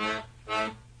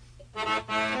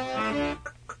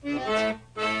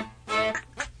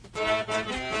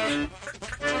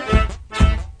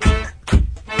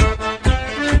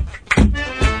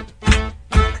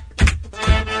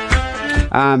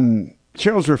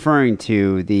 Cheryl's referring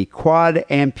to the quad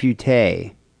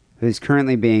amputee who is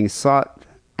currently being sought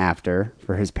after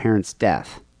for his parents'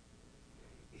 death.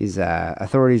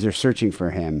 Authorities are searching for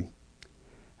him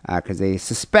because they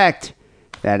suspect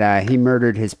that he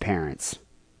murdered his parents.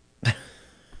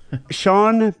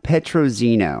 Sean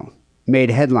Petrosino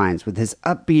made headlines with his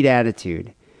upbeat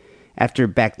attitude after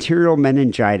bacterial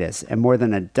meningitis and more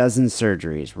than a dozen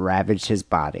surgeries ravaged his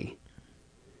body.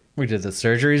 Wait, did the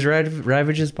surgeries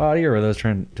ravage his body, or were those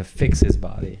trying to fix his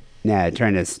body? Yeah,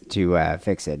 trying to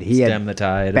fix it. He Stem had the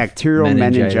tide. Bacterial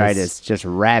meningitis just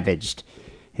ravaged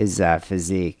his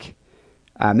physique.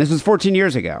 This was 14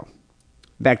 years ago.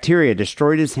 Bacteria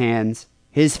destroyed his hands,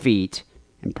 his feet,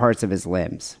 and parts of his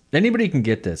limbs. Anybody can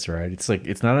get this, right? It's like,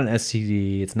 it's not an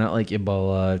STD. It's not like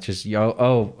Ebola. It's just, just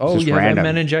you random. have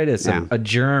meningitis. Yeah. A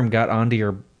germ got onto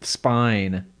your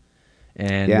spine,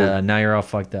 and now you're all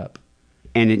fucked up.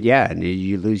 And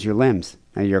you lose your limbs.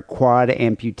 Now you're a quad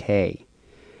amputee.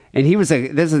 And he was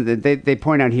they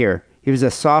point out here, he was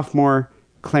a sophomore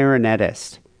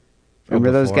clarinetist.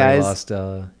 Remember those guys?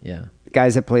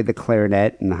 Guys that played the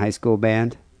clarinet in the high school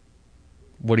band?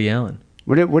 Woody Allen.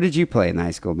 What did you play in the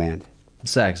high school band?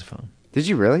 Saxophone. Did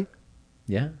you really?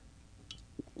 Yeah.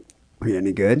 Were you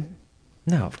any good?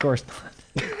 No, of course not.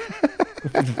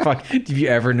 Fuck, did you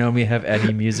ever know me have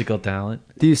any musical talent?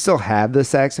 Do you still have the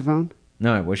saxophone?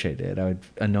 No, I wish I did. I would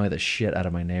annoy the shit out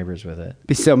of my neighbors with it.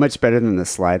 Be so much better than the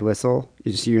slide whistle.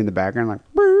 You just hear in the background like.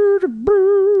 Brr,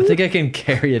 brr. I think I can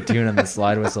carry a tune on the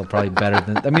slide whistle probably better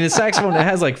than. I mean, the saxophone, it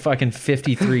has like fucking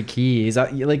 53 keys.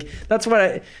 Like that's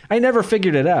what I never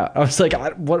figured it out. I was like,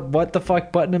 what the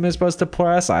fuck button am I supposed to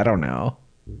press? I don't know.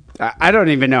 I don't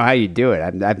even know how you do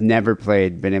it. I've never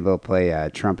been able to play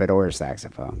trumpet or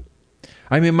saxophone.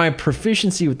 I mean, my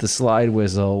proficiency with the slide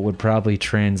whistle would probably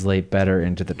translate better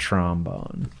into the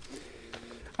trombone.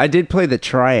 I did play the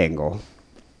triangle.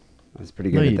 I was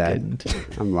pretty good at that.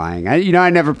 Didn't. I'm lying. I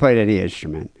never played any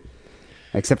instrument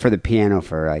except for the piano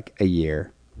for like a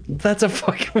year. That's a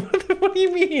fucking. What do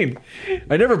you mean?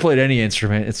 I never played any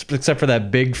instrument except for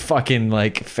that big fucking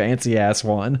like fancy ass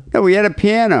one. No, we had a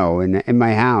piano in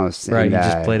my house. Right, and, you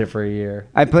just played it for a year.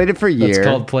 I played it for a year. It's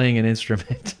called playing an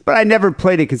instrument. But I never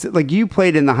played it because like you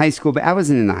played in the high school. But I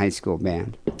wasn't in the high school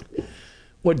band.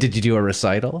 What did you do? A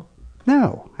recital?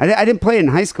 No, I didn't play it in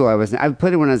high school. I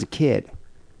played it when I was a kid.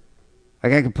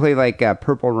 Like I could play like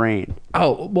Purple Rain.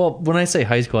 Oh well, when I say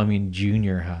high school, I mean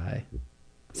junior high.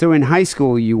 So in high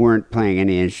school, you weren't playing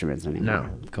any instruments anymore. No,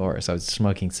 of course. I was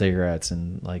smoking cigarettes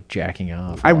and like jacking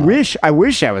off. I wish I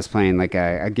was playing like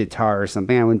a guitar or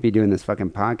something. I wouldn't be doing this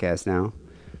fucking podcast now.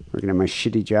 Working at my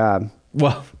shitty job.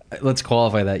 Well, let's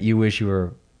qualify that. You wish you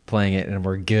were playing it and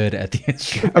were good at the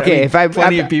instrument. Okay,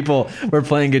 plenty of people were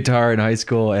playing guitar in high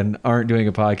school and aren't doing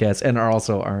a podcast and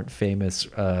aren't famous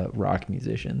rock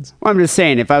musicians. Well, I'm just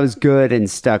saying, if I was good and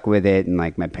stuck with it, and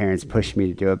like my parents pushed me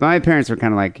to do it, but my parents were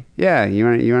kind of like, "Yeah, you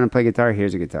want to play guitar?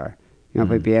 Here's a guitar. You want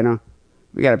to play piano?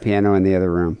 We got a piano in the other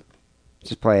room.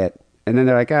 Just play it." And then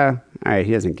they're like, "Oh, all right,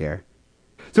 he doesn't care."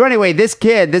 So anyway, this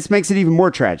makes it even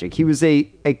more tragic. He was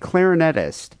a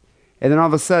clarinetist, and then all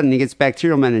of a sudden he gets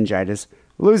bacterial meningitis.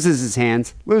 Loses his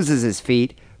hands, loses his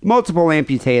feet, multiple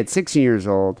amputee at 16 years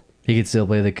old. He could still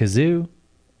play the kazoo.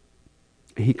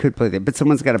 He could play that, but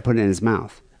someone's got to put it in his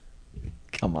mouth.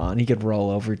 Come on, he could roll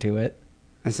over to it.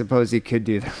 I suppose he could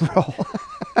do the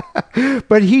roll.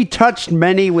 But he touched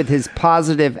many with his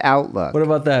positive outlook. What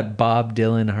about that Bob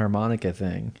Dylan harmonica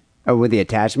thing? Oh, with the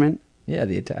attachment? Yeah,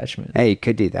 the attachment. Hey, he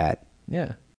could do that.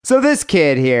 Yeah. So this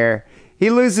kid here,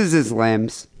 he loses his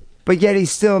limbs, but yet he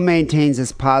still maintains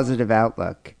his positive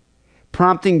outlook,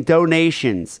 prompting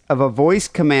donations of a voice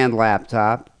command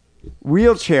laptop,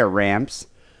 wheelchair ramps,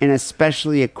 and a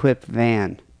specially equipped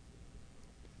van.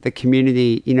 The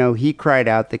community, he cried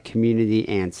out, the community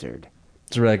answered.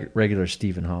 It's regular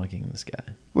Stephen Hawking, this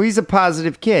guy. Well, he's a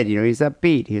positive kid. He's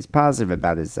upbeat. He was positive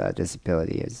about his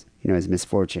disability, his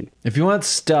misfortune. If you want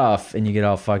stuff and you get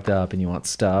all fucked up and you want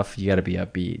stuff, you got to be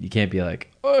upbeat. You can't be like,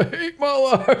 I hate my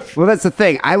life. Well, that's the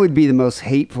thing. I would be the most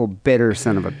hateful, bitter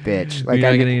son of a bitch. Like,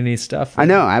 you're not getting any stuff. I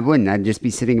know. I wouldn't. I'd just be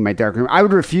sitting in my dark room. I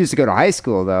would refuse to go to high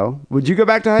school, though. Would you go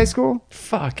back to high school?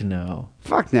 Fuck no.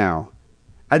 Fuck no.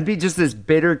 I'd be just this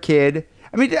bitter kid.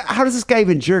 I mean, how does this guy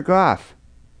even jerk off?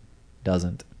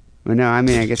 Doesn't. Well, no, I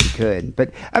mean, I guess he could.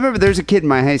 But I remember there's a kid in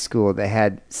my high school that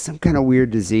had some kind of weird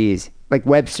disease, like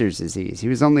Webster's disease. He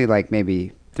was only like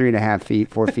maybe 3.5 feet,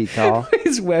 4 feet tall.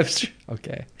 Is Webster?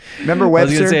 Okay. Remember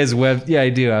Webster? I was going to say Yeah, I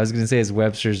do. I was going to say is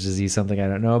Webster's disease something I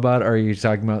don't know about, or are you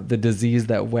talking about the disease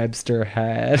that Webster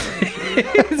had?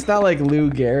 It's not like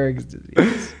Lou Gehrig's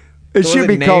disease. It should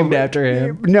be named called after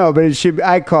him. No, but it should.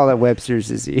 I call it Webster's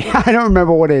disease. I don't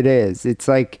remember what it is. It's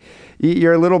like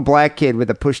you're a little black kid with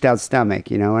a pushed out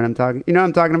stomach. You know what I'm talking? You know what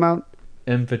I'm talking about?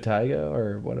 Impetigo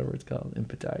or whatever it's called.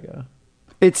 Impetigo.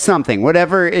 It's something.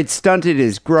 Whatever. It stunted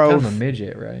his growth. Kind of a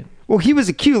midget, right? Well, he was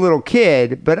a cute little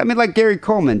kid, but I mean, like Gary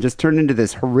Coleman just turned into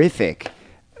this horrific,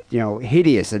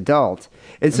 hideous adult.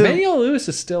 And so, Emmanuel Lewis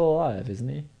is still alive, isn't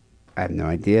he? I have no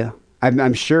idea.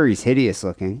 I'm sure he's hideous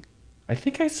looking. I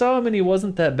think I saw him and he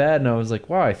wasn't that bad, and I was like,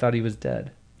 wow, I thought he was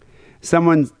dead.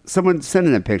 Someone sent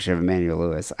in a picture of Emmanuel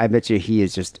Lewis. I bet you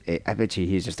he's just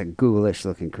a ghoulish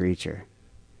looking creature.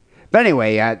 But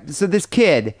anyway, so this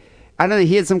kid, I don't know,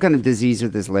 he had some kind of disease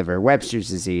with his liver, Webster's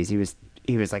disease. He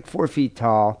was like 4 feet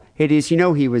tall, hideous.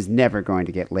 He was never going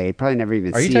to get laid. Probably never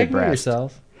even see a breast. Are you talking about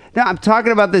yourself? No, I'm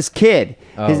talking about this kid.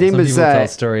 His name was. People tell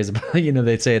stories about.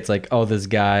 They'd say it's like, oh, this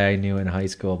guy I knew in high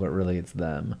school, but really it's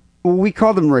them. Well, we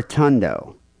called him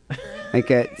Rotundo. We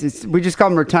just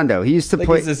called him Rotundo. He used to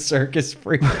play. He's a circus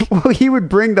freak. Well, he would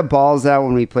bring the balls out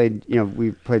when we played. We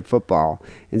played football,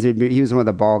 and so he was one of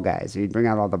the ball guys. He'd bring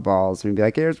out all the balls, and he'd be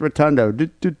like, "Here's Rotundo,"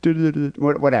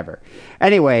 whatever.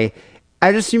 Anyway, I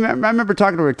remember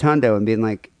talking to Rotundo and being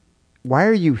like, "Why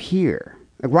are you here?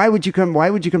 Like, why would you come?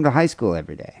 Why would you come to high school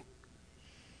every day?"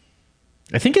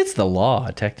 I think it's the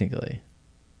law, technically.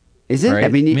 Is it? Right? I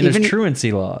mean, there's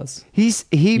truancy laws.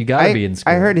 You gotta be in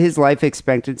school. I heard his life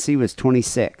expectancy was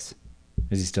 26.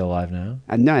 Is he still alive now?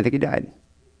 No, I think he died.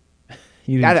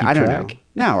 You didn't keep I don't track?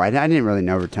 know. No, I didn't really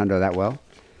know Rotundo that well.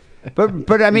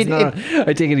 But I mean,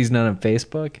 I take it he's not on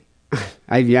Facebook.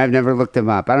 I've never looked him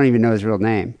up. I don't even know his real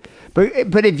name. But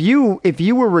if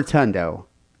you were Rotundo,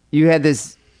 you had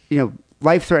this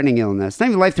life-threatening illness. Not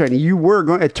even life-threatening. You're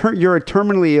a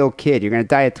terminally ill kid. You're going to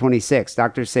die at 26.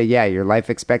 Doctors say, yeah, your life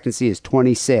expectancy is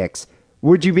 26.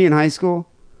 Would you be in high school?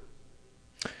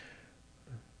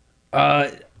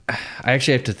 I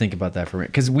actually have to think about that for a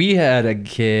minute, because we had a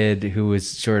kid who was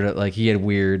sort of like, he had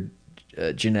weird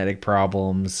genetic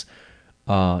problems.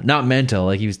 Not mental,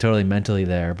 like he was totally mentally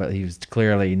there, but he was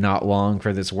clearly not long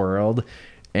for this world.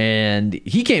 And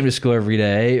he came to school every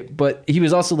day, but he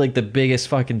was also like the biggest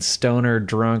fucking stoner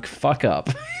drunk fuck up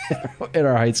at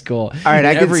our high school. All right,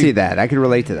 I can see that. I can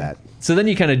relate to that. So then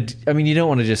you you don't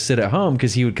want to just sit at home,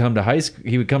 because he would come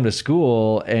to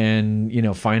school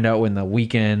and, find out when the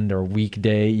weekend or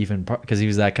weekday, even, because he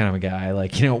was that kind of a guy,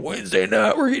 like, Wednesday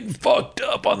night we're getting fucked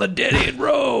up on the dead end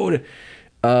road.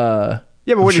 Yeah,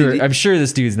 but I'm sure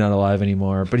this dude's not alive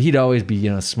anymore, but he'd always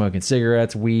be, smoking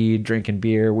cigarettes, weed, drinking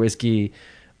beer, whiskey.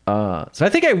 So I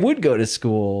think I would go to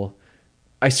school.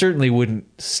 I certainly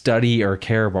wouldn't study or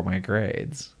care about my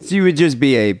grades. So you would just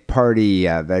be a party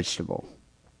vegetable.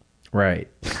 Right.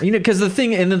 Because the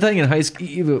thing in high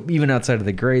school, even outside of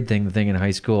the grade thing, the thing in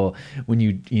high school, when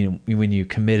you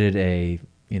committed a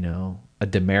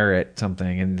demerit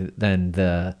something, and then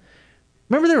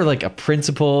remember there were like a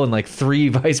principal and like 3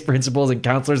 vice principals and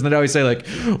counselors, and they'd always say like,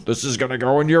 this is going to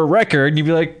go in your record. And you'd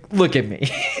be like, look at me.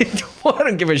 I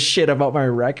don't give a shit about my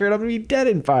record. I'm going to be dead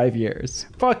in 5 years.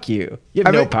 Fuck you. You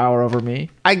have no power over me.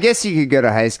 I guess you could go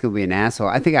to high school and be an asshole.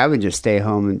 I think I would just stay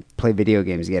home and play video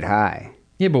games, get high.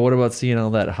 Yeah, but what about seeing all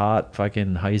that hot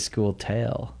fucking high school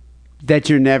tail? That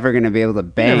you're never going to be able to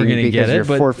bang because you're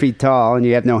 4 feet tall and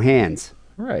you have no hands.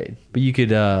 Right. But you could,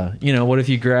 what if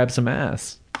you grab some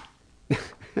ass?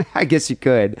 I guess you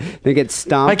could. They get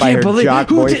stomped by her jock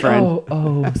boyfriend.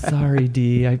 Oh, sorry,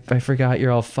 Dee. I forgot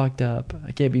you're all fucked up.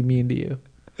 I can't be mean to you.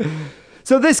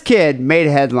 So this kid made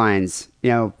headlines,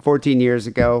 14 years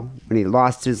ago when he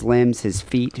lost his limbs, his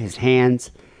feet, his hands.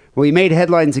 Well, he made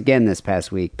headlines again this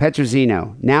past week.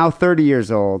 Petrosino, now 30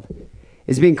 years old,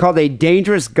 is being called a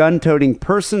dangerous gun-toting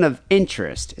person of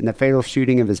interest in the fatal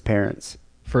shooting of his parents.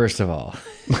 First of all,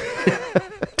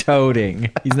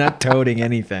 toting. He's not toting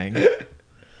anything.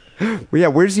 Well, yeah,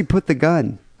 where does he put the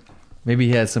gun? Maybe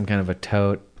he has some kind of a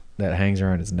tote that hangs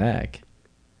around his neck.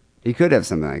 He could have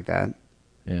something like that.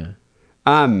 Yeah.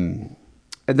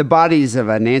 The bodies of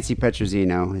Nancy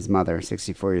Petrosino, his mother,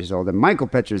 64 years old, and Michael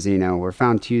Petrosino were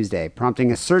found Tuesday, prompting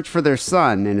a search for their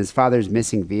son and his father's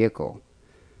missing vehicle.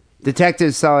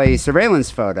 Detectives saw a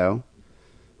surveillance photo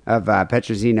of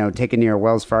Petrosino taken near a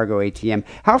Wells Fargo ATM.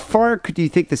 How far do you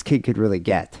think this kid could really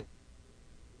get?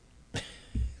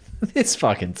 This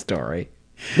fucking story.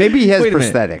 Maybe he has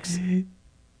prosthetics.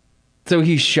 So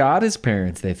he shot his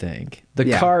parents, they think.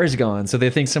 The car's gone, so they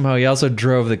think somehow he also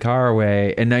drove the car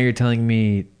away, and now you're telling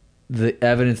me the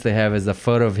evidence they have is a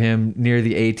photo of him near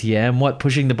the ATM? What,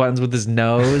 pushing the buttons with his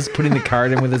nose? Putting the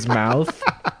card in with his mouth?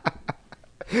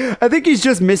 I think he's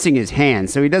just missing his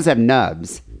hands, so he does have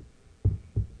nubs.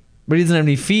 But he doesn't have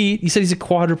any feet. He said he's a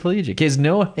quadriplegic. He has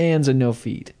no hands and no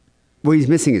feet. Well, he's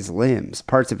missing his limbs,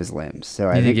 parts of his limbs. So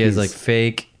I think he has like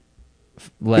fake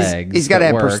legs. He's got to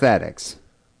have prosthetics.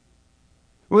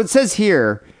 Well, it says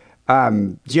here,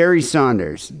 Jerry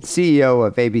Saunders, CEO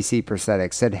of ABC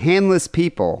Prosthetics, said handless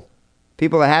people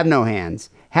that have no hands,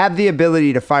 have the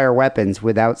ability to fire weapons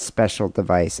without special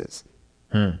devices.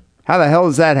 How the hell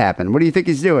does that happen? What do you think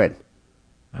he's doing?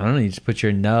 I don't know. You just put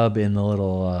your nub in the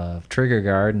little trigger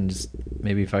guard and just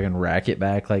maybe fucking rack it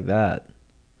back like that.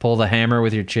 Pull the hammer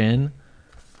with your chin.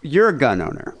 You're a gun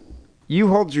owner. You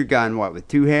hold your gun, with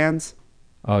 2 hands?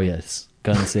 Oh, yes.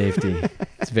 Gun safety.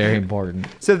 It's very important.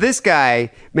 So this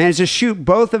guy managed to shoot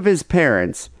both of his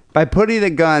parents by putting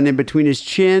the gun in between his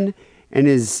chin and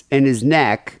his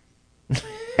neck,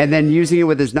 and then using it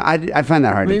with his. I find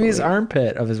that hard. Maybe to his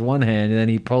armpit of his one hand, and then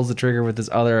he pulls the trigger with his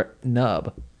other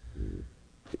nub.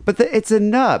 But it's a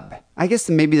nub. I guess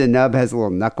maybe the nub has a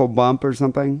little knuckle bump or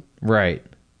something. Right.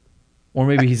 Or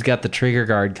maybe he's got the trigger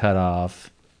guard cut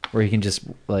off, where he can just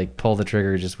like pull the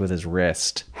trigger just with his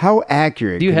wrist. How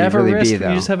accurate? Do you have really a wrist? Be, though?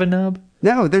 You just have a nub?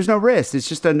 No, there's no wrist. It's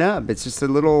just a nub. It's just a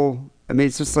little. I mean,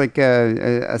 it's just like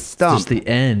a stump. It's just the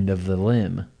end of the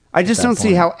limb. I just don't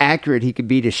see how accurate he could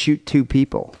be to shoot 2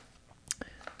 people.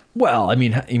 Well, I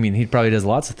mean, he probably does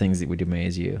lots of things that would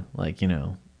amaze you, like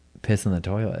piss in the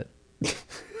toilet,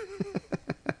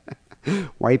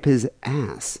 wipe his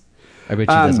ass. I bet he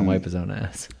doesn't wipe his own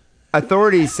ass.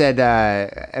 Authorities said,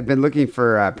 I've been looking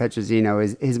for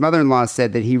Petrosino. His mother-in-law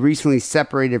said that he recently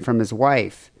separated from his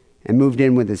wife and moved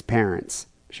in with his parents.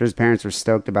 I'm sure his parents were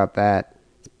stoked about that.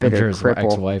 I'm sure his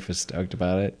ex-wife was stoked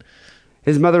about it.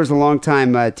 His mother was a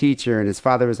longtime teacher, and his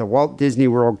father was a Walt Disney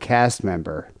World cast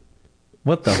member.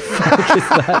 What the fuck does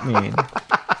that mean?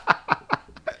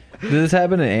 Did this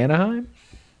happen in Anaheim?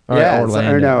 Or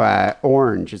Orlando?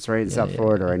 Orange. It's right in South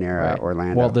Florida, right near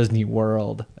Orlando. Walt Disney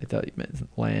World. I thought you meant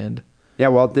land. Yeah,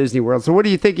 Walt Disney World. So what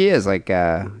do you think he is? Like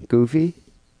Goofy?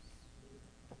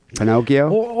 Pinocchio?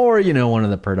 Or one of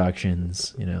the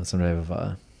productions. Some type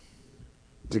of...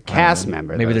 He's a cast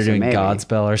member. Maybe they're doing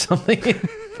Godspell or something.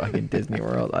 Fucking Disney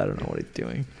World. I don't know what he's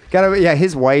doing.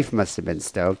 His wife must have been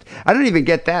stoked. I don't even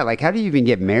get that. Like, how do you even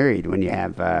get married when you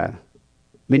have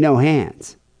no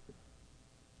hands?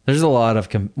 There's a lot of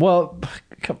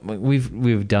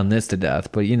we've done this to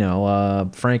death, but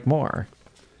Frank Moore,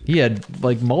 he had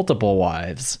like multiple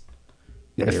wives.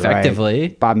 Yeah, effectively,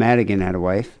 right. Bob Madigan had a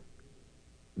wife.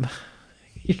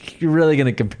 You're really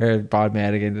gonna compare Bob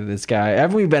Madigan to this guy?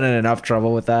 Haven't we been in enough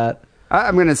trouble with that?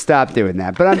 I'm gonna stop doing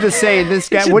that. But I'm just saying, this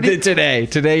guy.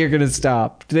 Today you're gonna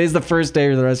stop. Today's the first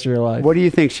day of the rest of your life. What do you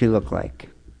think she looked like?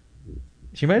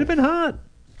 She might have been hot.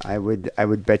 I would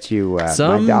bet you my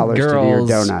some dollars to your girls,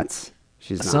 donuts.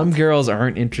 She's not. Some girls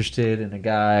aren't interested in a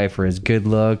guy for his good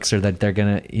looks or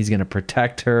that he's gonna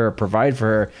protect her or provide for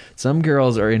her. Some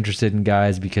girls are interested in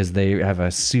guys because they have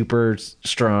a super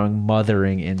strong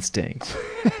mothering instinct.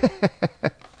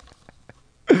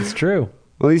 It's true.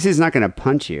 Well, at least he's not gonna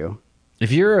punch you.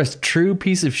 If you're a true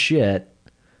piece of shit,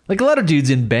 like a lot of dudes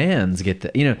in bands get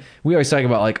the, we always talk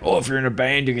about like, oh, if you're in a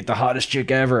band, you get the hottest chick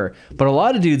ever. But a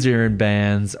lot of dudes who are in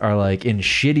bands are like in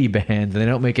shitty bands and they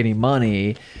don't make any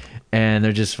money and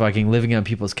they're just fucking living on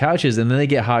people's couches. And then they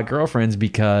get hot girlfriends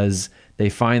because they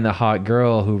find the hot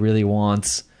girl who really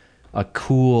wants a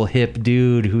cool, hip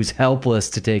dude who's helpless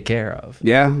to take care of.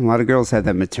 Yeah, a lot of girls have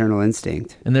that maternal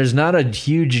instinct. And there's not a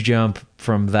huge jump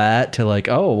from that to like,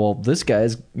 oh, well, this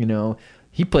guy's,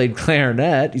 he played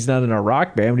clarinet. He's not in a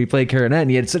rock band, but he played clarinet, and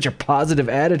he had such a positive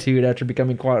attitude after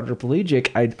becoming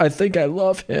quadriplegic. I think I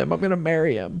love him. I'm going to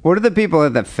marry him. What are the people that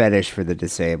have the fetish for the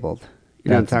disabled?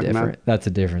 You know what I'm talking about? That's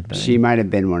a different thing. She might have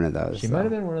been one of those. She might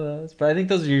have been one of those. But I think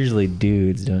those are usually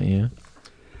dudes, don't you?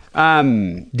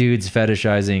 Dudes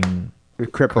fetishizing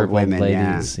crippled women,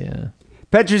 ladies. Yeah.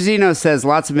 Petrosino says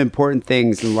lots of important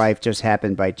things in life just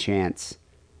happen by chance.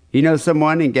 You know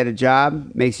someone and get a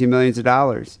job, makes you millions of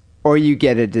dollars. Or you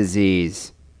get a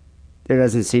disease. There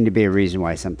doesn't seem to be a reason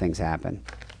why some things happen.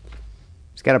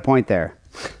 He's got a point there.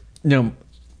 No,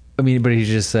 I mean, but he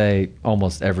just say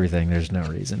almost everything. There's no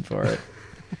reason for it.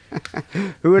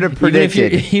 Who would have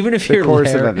predicted even if the you're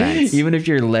course Larry, of events? Even if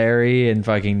you're Larry and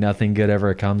fucking nothing good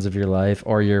ever comes of your life,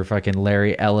 or you're fucking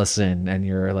Larry Ellison and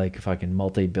you're like fucking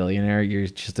multi-billionaire, you're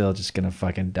still just gonna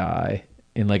fucking die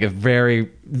in like a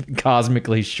very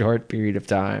cosmically short period of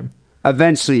time.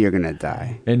 Eventually you're gonna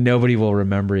die. And nobody will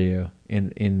remember you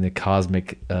in the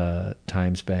cosmic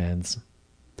time spans.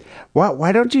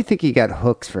 Why don't you think he got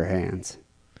hooks for hands?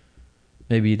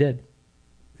 Maybe he did.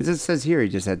 Because it says here he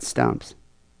just had stumps.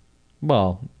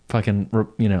 Well, fucking,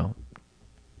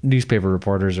 newspaper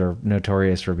reporters are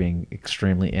notorious for being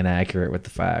extremely inaccurate with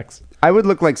the facts. I would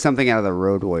look like something out of the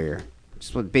Road Warrior.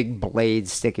 Just with big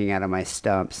blades sticking out of my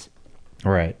stumps.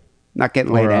 Right. Not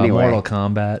getting laid anyway. Mortal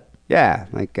Kombat. Yeah,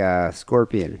 like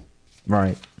Scorpion.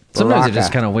 Right. Sometimes I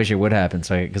just kind of wish it would happen,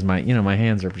 because my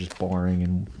hands are just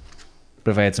boring,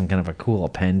 but if I had some kind of a cool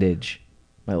appendage,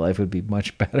 my life would be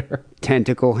much better.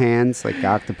 Tentacle hands like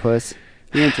octopus.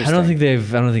 Interesting. I don't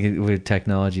think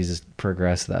technology has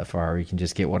progressed that far where you can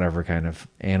just get whatever kind of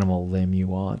animal limb you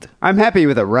want. I'm happy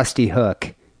with a rusty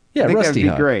hook. Yeah, I think rusty that'd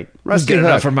hook. Be great. Rusty hook. It's good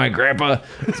enough for my grandpa.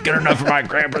 It's good enough for my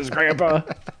grandpa's grandpa.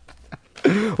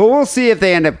 Well, we'll see if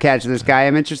they end up catching this guy.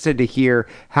 I'm interested to hear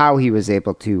how he was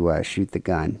able to shoot the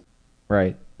gun.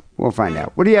 Right. We'll find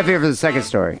out. What do you have here for the second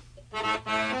story?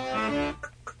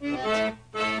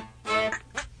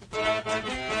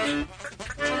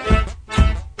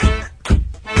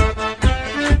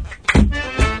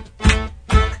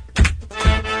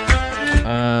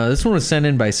 This one was sent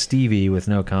in by Stevie with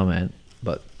no comment,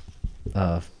 but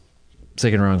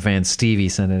Sick and Wrong fan Stevie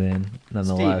sent it in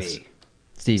nonetheless.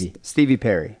 Stevie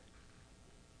Perry.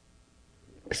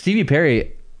 Stevie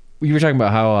Perry, we were talking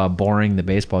about how boring the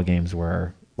baseball games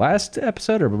were last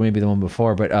episode or maybe the one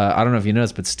before, but I don't know if you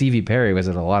noticed, but Stevie Perry was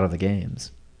at a lot of the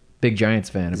games. Big Giants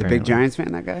fan, He's apparently. a big Giants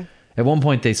fan, that guy? At one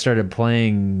point, they started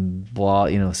playing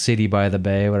City by the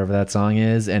Bay, whatever that song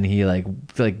is, and he like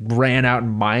ran out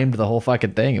and mimed the whole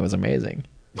fucking thing. It was amazing.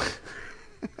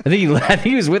 I think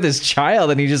he was with his child,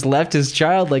 and he just left his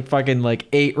child like fucking like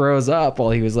 8 rows up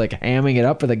while he was like hamming it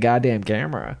up for the goddamn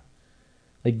camera.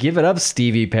 Like, give it up,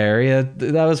 Stevie Perry.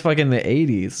 That was fucking the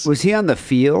 80s. Was he on the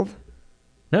field?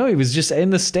 No, he was just in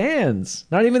the stands.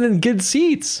 Not even in good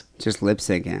seats. Just lip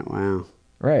syncing. Wow.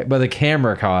 Right, but the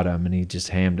camera caught him, and he just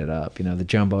hammed it up. You know, the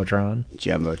Jumbotron.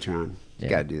 Jumbotron. You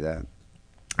gotta do that.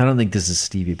 I don't think this is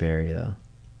Stevie Perry, though.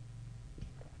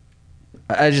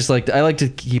 I like to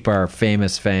keep our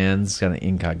famous fans kind of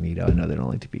incognito. I know they don't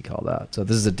like to be called out. So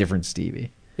this is a different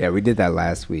Stevie. Yeah, we did that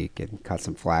last week and caught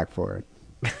some flack for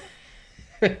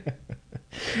it.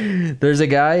 There's a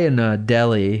guy in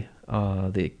Delhi,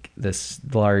 this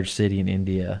large city in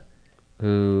India,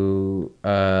 who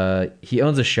he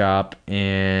owns a shop,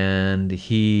 and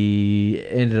he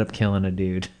ended up killing a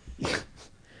dude.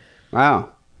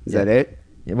 Wow. Is that it?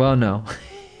 Well, no.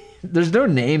 There's no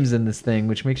names in this thing,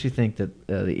 which makes you think that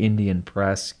the Indian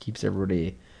press keeps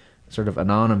everybody sort of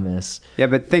anonymous. Yeah,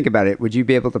 but think about it. Would you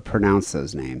be able to pronounce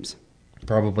those names?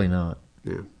 Probably not.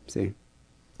 Yeah. See?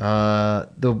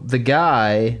 The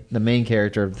guy, the main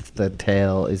character of the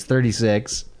tale, is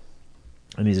 36,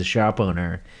 and he's a shop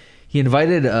owner. He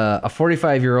invited a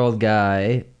 45-year-old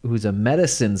guy who's a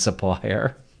medicine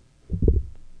supplier.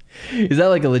 Is that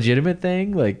like a legitimate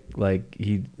thing? Like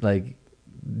he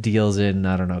deals in,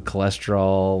 I don't know,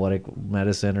 cholesterol,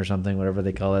 medicine or something, whatever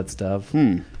they call that stuff.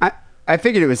 I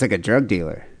figured it was like a drug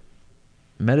dealer.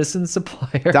 Medicine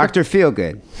supplier? Dr.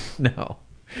 Feelgood. No.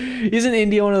 Isn't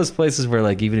India one of those places where,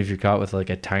 like, even if you're caught with like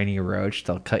a tiny roach,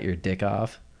 they'll cut your dick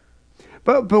off?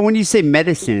 But when you say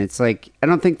medicine, it's like, I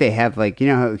don't think they have, like, you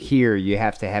know how here you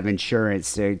have to have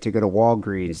insurance to go to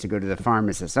Walgreens, to go to the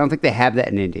pharmacist. I don't think they have that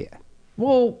in India.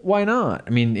 Well, why not? I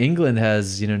mean, England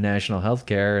has, national health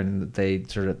care, and they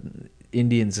sort of,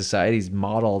 Indian societies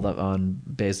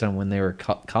modeled based on when they were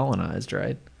colonized,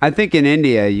 right? I think in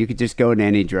India, you could just go into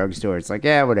any drugstore. It's like,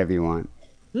 yeah, whatever you want.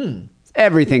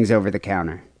 Everything's over the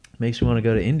counter. Makes me want to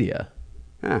go to India.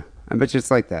 Yeah, I bet you it's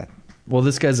like that. Well,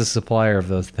 this guy's a supplier of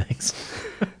those things.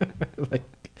 Like,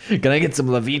 can I get some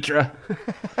Levitra?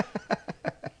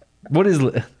 What is...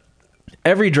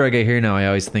 Every drug I hear now, I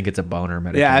always think it's a boner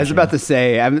medication. Yeah, I was about to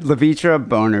say, Levitra,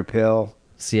 boner pill.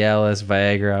 Cialis,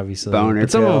 Viagra, obviously. Boner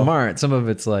but some pill. of them aren't. Some of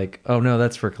it's like, oh no,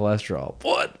 that's for cholesterol.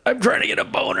 What? I'm trying to get a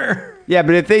boner. Yeah,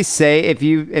 but if they say,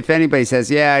 if anybody says,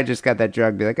 yeah, I just got that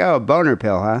drug, be like, oh, boner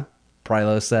pill, huh?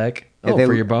 Prilosec. If Oh, they-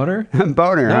 for your boner?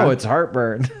 Boner, No, huh? it's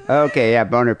heartburn. Okay, yeah,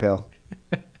 boner pill.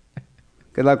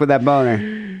 Good luck with that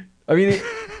boner. I mean,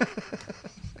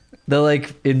 the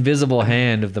like invisible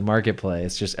hand of the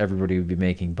marketplace, just everybody would be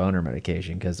making boner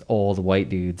medication because old white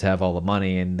dudes have all the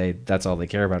money and that's all they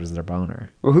care about is their boner.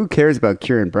 Well, who cares about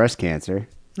curing breast cancer?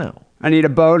 No. I need a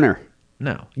boner.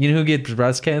 No. You know who gets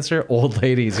breast cancer? Old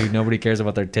ladies who nobody cares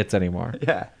about their tits anymore.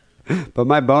 Yeah. But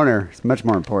my boner is much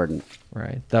more important.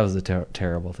 Right. That was a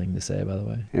terrible thing to say, by the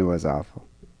way. It was awful.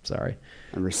 Sorry.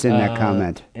 I rescind that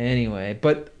comment. Anyway,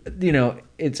 but,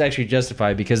 it's actually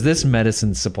justified because this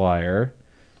medicine supplier,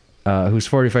 who's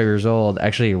 45 years old,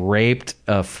 actually raped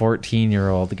a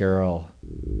 14-year-old girl,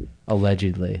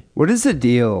 allegedly. What is the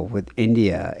deal with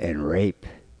India and rape?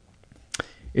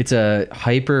 It's a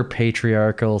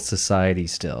hyper-patriarchal society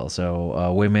still,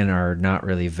 so women are not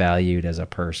really valued as a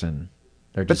person.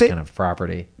 They're just kind of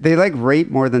property. They like rape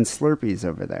more than Slurpees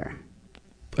over there.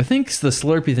 I think the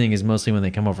Slurpee thing is mostly when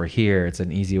they come over here. It's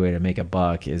an easy way to make a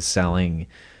buck is selling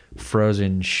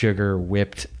frozen sugar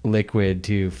whipped liquid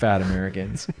to fat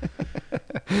Americans.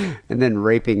 And then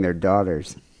raping their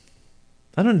daughters.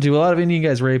 I don't do a lot of Indian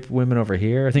guys rape women over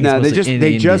here. I think No, it's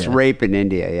they just rape in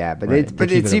India, yeah. But Right, they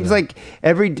keep it it seems over like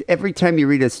every time you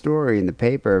read a story in the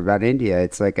paper about India,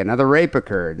 it's like another rape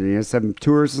occurred. And some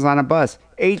tourist was on a bus.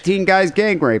 18 guys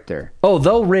gang raped her. Oh,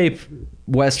 they'll rape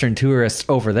Western tourists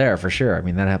over there for sure. I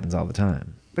mean, that happens all the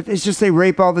time. But it's just they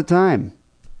rape all the time.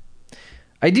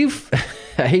 I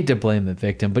hate to blame the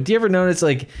victim, but do you ever notice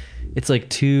it's like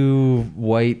two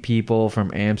white people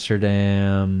from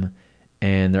Amsterdam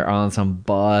and they're on some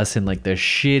bus in like the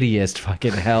shittiest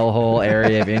fucking hellhole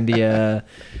area of India.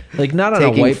 Like not on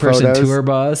Taking a white person photos. tour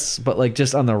bus, but like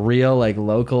just on the real like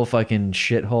local fucking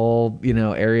shithole,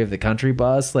 area of the country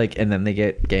bus, like, and then they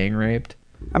get gang raped.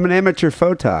 I'm an amateur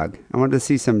photog. I wanted to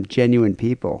see some genuine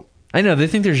people. I know, they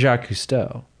think they're Jacques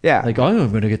Cousteau. Yeah. Like, oh, I'm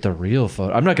going to get the real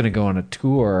photo. I'm not going to go on a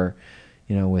tour,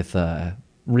 with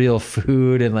real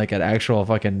food and like an actual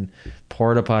fucking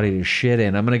porta potty to shit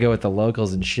in. I'm going to go with the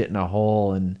locals and shit in a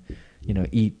hole and,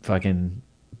 eat fucking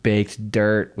baked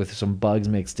dirt with some bugs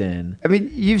mixed in. I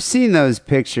mean, you've seen those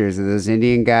pictures of those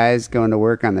Indian guys going to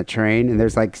work on the train, and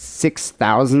there's like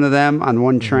 6,000 of them on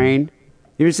one train.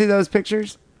 You ever see those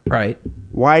pictures? Right.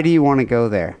 Why do you want to go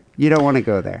there? You don't want to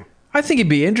go there. I think it'd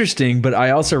be interesting, but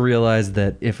I also realized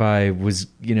that if I was,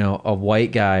 a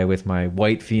white guy with my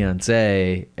white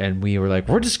fiance and we were like,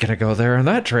 we're just going to go there on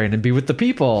that train and be with the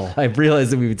people, I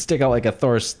realized that we would stick out like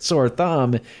a sore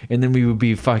thumb, and then we would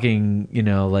be fucking,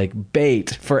 like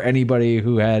bait for anybody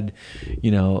who had,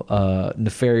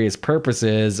 nefarious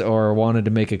purposes or wanted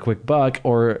to make a quick buck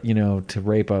or, to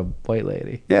rape a white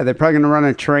lady. Yeah, they're probably going to run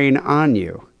a train on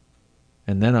you.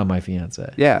 And then on my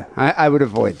fiance. Yeah, I would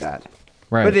avoid that.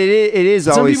 Right. But it is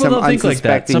always some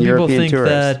unsuspecting European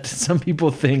tourist. Some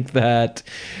people think that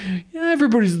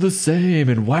everybody's the same,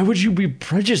 and why would you be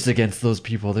prejudiced against those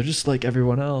people? They're just like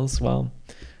everyone else. Well,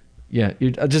 yeah,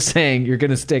 I'm just saying you're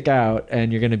going to stick out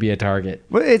and you're going to be a target.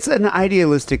 Well, it's an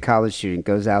idealistic college student.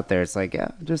 Goes out there. It's like,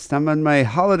 I'm on my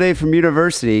holiday from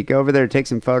university. Go over there, take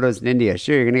some photos in India.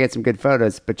 Sure, you're going to get some good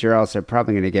photos, but you're also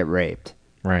probably going to get raped.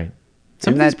 Right.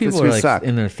 Some of these people are like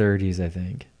in their 30s, I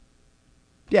think.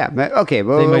 Yeah. Okay.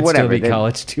 Well, they might whatever. Still be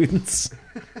college students.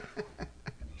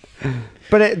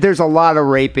 But there's a lot of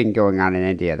raping going on in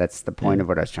India. That's the point of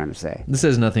what I was trying to say. This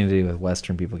has nothing to do with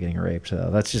Western people getting raped, though.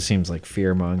 That just seems like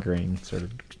fear-mongering, sort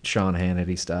of Sean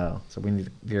Hannity style. So we need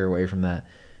to veer away from that.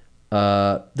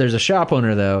 There's a shop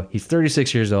owner, though. He's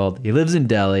 36 years old. He lives in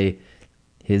Delhi.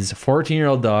 His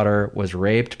 14-year-old daughter was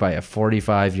raped by a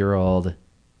 45-year-old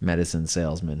medicine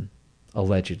salesman,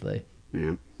 allegedly.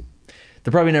 Yeah.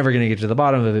 They're probably never going to get to the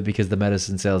bottom of it because the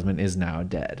medicine salesman is now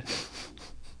dead.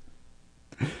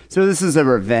 So this is a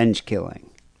revenge killing.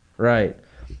 Right.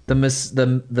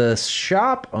 The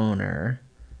shop owner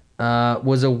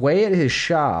was away at his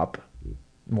shop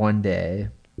one day,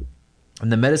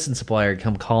 and the medicine supplier had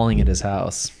come calling at his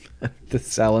house to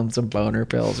sell him some boner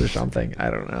pills or something.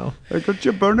 I don't know. I got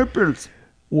your boner pills.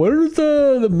 What are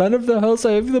the man of the house?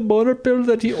 I have the boner pill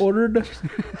that he ordered.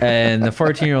 And the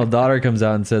 14-year-old daughter comes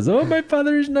out and says, oh, my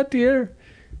father is not here.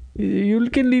 You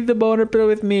can leave the boner pill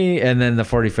with me. And then the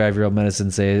 45-year-old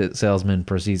medicine salesman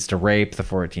proceeds to rape the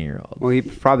 14-year-old. Well,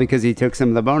 probably because he took some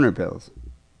of the boner pills.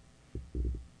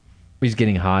 He's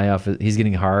getting hard off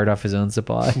his own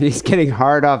supply. He's getting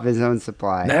hard off his own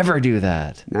supply. Never do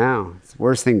that. No, it's the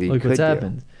worst thing that you could do. Look what's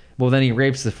happened. Well, then he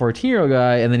rapes the 14-year-old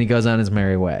guy, and then he goes on his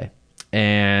merry way.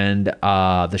 And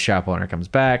the shop owner comes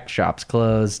back. Shop's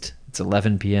closed. It's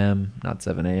 11 p.m., not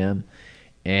 7 a.m.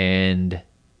 And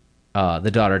the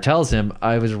daughter tells him,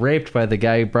 I was raped by the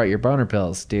guy who brought your boner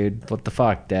pills, dude. What the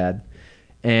fuck, Dad?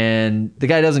 And the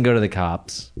guy doesn't go to the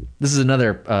cops. This is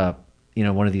another,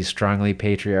 one of these strongly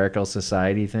patriarchal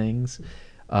society things.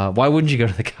 Why wouldn't you go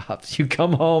to the cops? You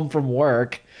come home from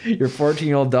work. Your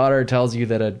 14-year-old daughter tells you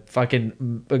that a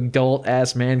fucking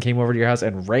adult-ass man came over to your house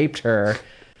and raped her.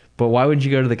 But why would you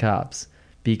go to the cops?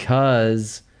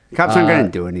 Because cops aren't going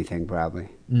to do anything, probably.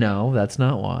 No, that's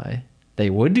not why. They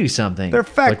would do something. They're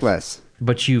feckless.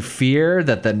 But you fear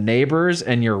that the neighbors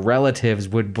and your relatives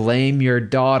would blame your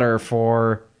daughter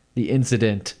for the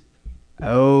incident.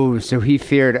 Oh, so he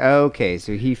feared. Okay,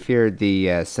 so he feared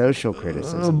the social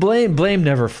criticism. Blame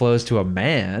never flows to a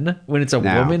man. When it's a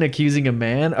woman accusing a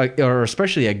man, or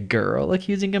especially a girl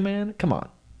accusing a man. Come on.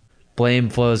 Blame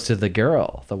flows to the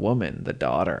girl, the woman, the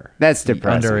daughter. That's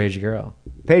depressing. The underage girl.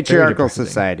 Patriarchal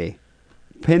society.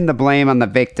 Pin the blame on the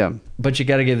victim. But you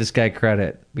got to give this guy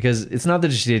credit, because it's not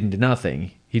that he didn't do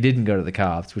nothing. He didn't go to the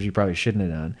cops, which he probably shouldn't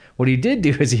have done. What he did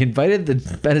do is he invited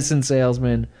the medicine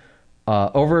salesman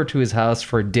over to his house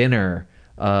for dinner.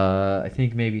 I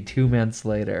think maybe 2 months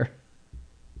later.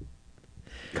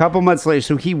 Couple months later,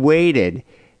 so he waited,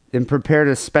 then prepared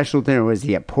a special dinner. Was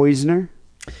he a poisoner?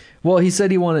 Well, he said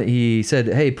he said,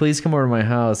 hey, please come over to my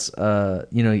house.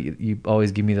 You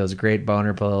always give me those great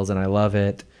boner pills, and I love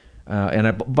it.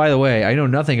 By the way, I know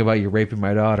nothing about you raping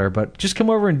my daughter, but just come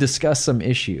over and discuss some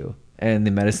issue. And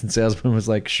the medicine salesman was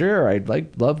like, sure, I'd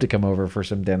love to come over for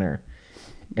some dinner.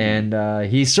 And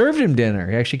he served him dinner.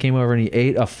 He actually came over and he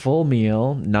ate a full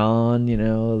meal, chicken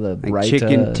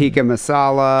tikka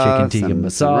masala,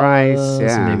 some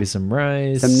rice, maybe some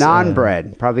rice, some naan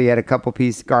bread. Probably had a couple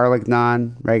pieces garlic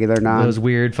naan, regular naan. Those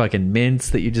weird fucking mints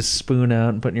that you just spoon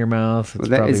out and put in your mouth.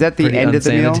 Is that the end of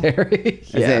the meal?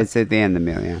 Yeah, it's at the end of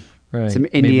the meal. Yeah, right. Some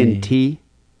Indian tea.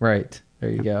 Right, there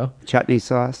you go. Chutney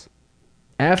sauce.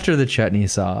 After the chutney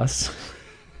sauce.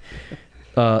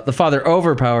 The father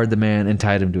overpowered the man and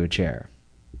tied him to a chair.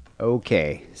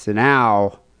 Okay, so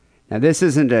now this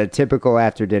isn't a typical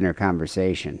after-dinner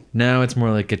conversation. Now it's more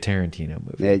like a Tarantino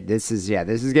movie. This is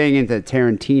getting into the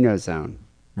Tarantino zone.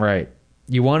 Right.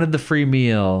 You wanted the free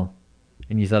meal,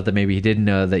 and you thought that maybe he didn't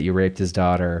know that you raped his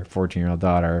daughter, 14-year-old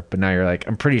daughter, but now you're like,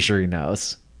 I'm pretty sure he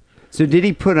knows. So did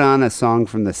he put on a song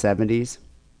from the 70s?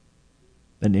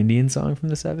 An Indian song from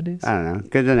the 70s? I don't know.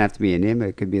 It doesn't have to be Indian, but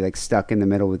it could be like Stuck in the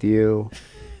Middle with You.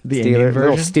 The Indian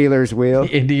Little version? Steelers wheel.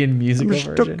 The Indian musical I'm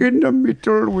version? stuck in the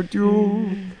middle with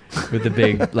you. With the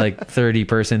big, like,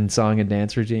 30-person song and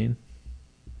dance routine?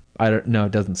 I don't know.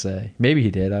 It doesn't say. Maybe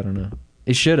he did. I don't know.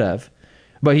 He should have.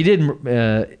 But he did,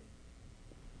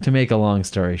 to make a long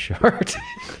story short,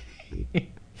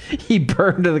 he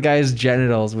burned the guy's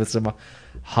genitals with some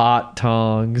hot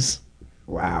tongs.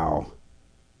 Wow.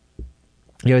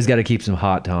 You always got to keep some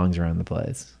hot tongs around the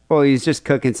place. Well, he's just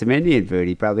cooking some Indian food.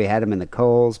 He probably had them in the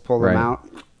coals, pulled them Right. out.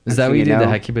 Is that what you did to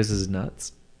Hecubus's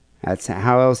nuts? That's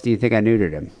how else do you think I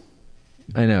neutered him?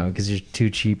 I know, because you're too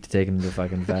cheap to take him to the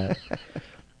fucking vet.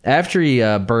 After he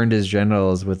burned his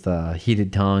genitals with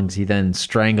heated tongs, he then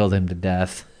strangled him to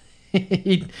death.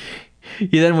 he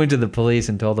then went to the police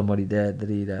and told them what he did, that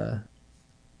he'd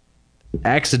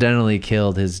accidentally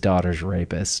killed his daughter's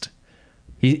rapist.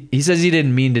 He says he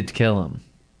didn't mean to kill him.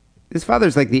 His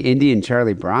father's like the Indian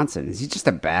Charlie Bronson. Is he just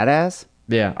a badass?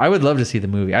 Yeah, I would love to see the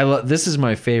movie. This is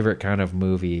my favorite kind of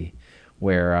movie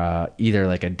where either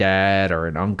like a dad or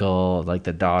an uncle, like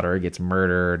the daughter gets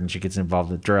murdered and she gets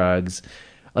involved with drugs.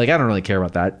 Like, I don't really care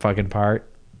about that fucking part.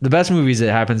 The best movies, it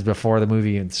happens before the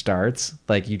movie even starts.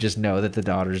 Like, you just know that the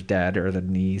daughter's dead or the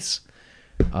niece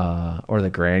or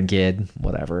the grandkid,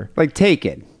 whatever. Like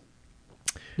Taken.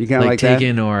 You kind of like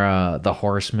Taken or The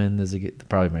Horseman is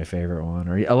probably my favorite one.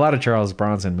 Or a lot of Charles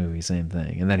Bronson movies, same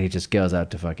thing. And then he just goes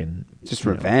out to fucking... Just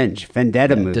revenge.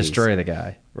 Vendetta movies. Destroy the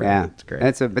guy. Right. Yeah. It's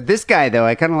great. But this guy, though,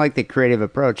 I kind of like the creative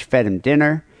approach. Fed him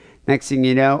dinner. Next thing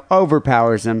you know,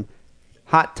 overpowers him.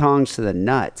 Hot tongs to the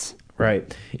nuts.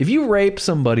 Right. If you rape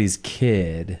somebody's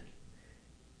kid,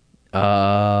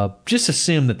 just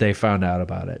assume that they found out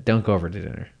about it. Don't go over to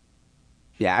dinner.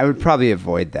 Yeah, I would probably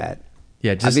avoid that.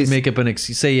 Yeah, just make up an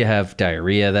excuse. Say you have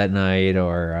diarrhea that night,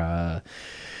 or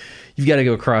you've got to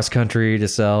go cross country to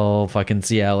sell fucking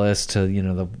Cialis to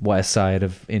the west side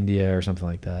of India or something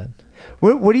like that.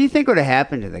 What do you think would have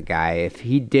happened to the guy if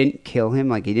he didn't kill him?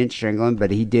 Like, he didn't strangle him,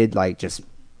 but he did like just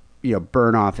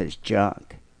burn off his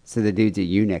junk. So the dude's a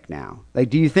eunuch now. Like,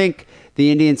 do you think the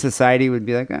Indian society would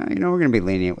be like, we're going to be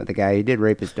lenient with the guy. He did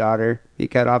rape his daughter. He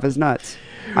cut off his nuts.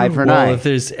 Eye for an eye. Well, if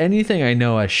there's anything I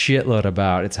know a shitload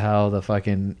about, it's how the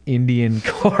fucking Indian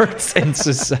courts and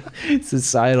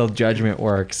societal judgment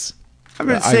works. I'm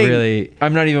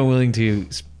not even willing to.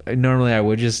 Normally, I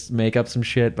would just make up some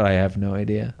shit, but I have no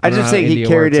idea. I'm just saying he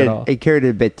carried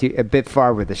it a bit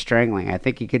far with the strangling. I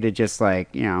think he could have just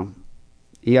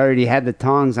he already had the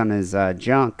tongs on his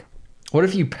junk. What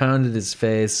if you pounded his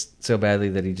face so badly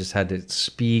that he just had to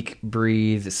speak,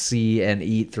 breathe, see, and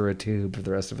eat through a tube for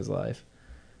the rest of his life?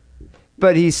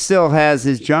 But he still has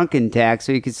his junk intact,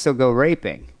 so he could still go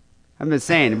raping. I'm just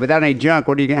saying, without any junk,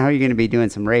 how are you going to be doing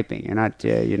some raping? You're not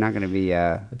going to be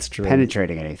That's true.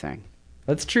 penetrating anything.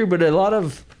 That's true, but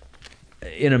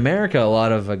in America, a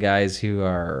lot of guys who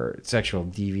are sexual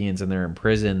deviants and they're in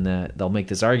prison, that they'll make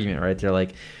this argument, right? They're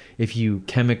like, if you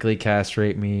chemically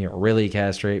castrate me or really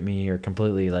castrate me or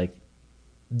completely like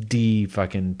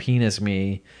fucking penis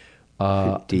me,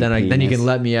 then you can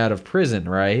let me out of prison,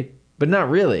 right? But not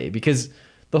really, because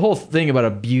the whole thing about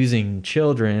abusing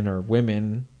children or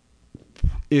women,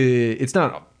 it's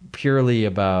not purely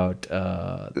about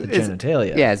the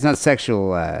genitalia. Yeah, it's not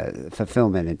sexual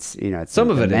fulfillment. It's it's some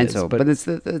of it mental, is, but it's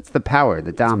the power,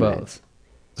 the dominance. Both.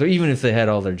 So even if they had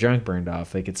all their junk burned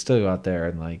off, they could still go out there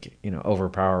and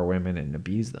overpower women and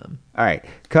abuse them. All right,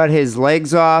 cut his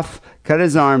legs off, cut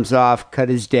his arms off, cut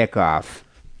his dick off.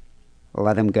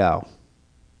 Let him go.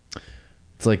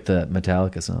 It's like the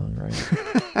Metallica song, right?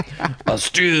 I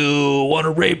still want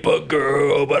to rape a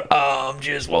girl, but I'm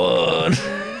just one.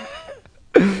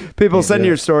 People, send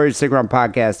your stories to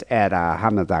SickAroundPodcast at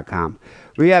hotmail.com.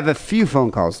 We have a few phone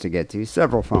calls to get to,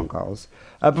 several phone calls.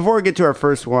 Before we get to our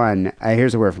first one,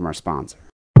 here's a word from our sponsor.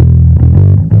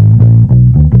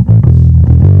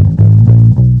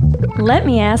 Let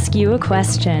me ask you a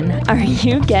question. Are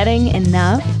you getting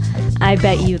enough? I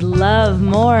bet you'd love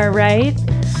more, right?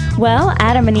 Well,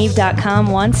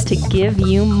 AdamandEve.com wants to give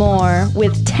you more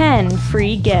with 10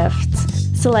 free gifts.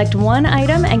 Select one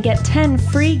item and get 10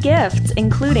 free gifts,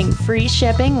 including free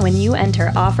shipping when you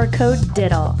enter offer code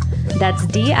DIDDLE. That's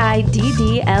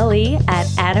DIDDLE at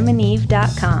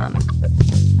AdamandEve.com.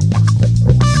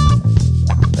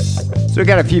 So we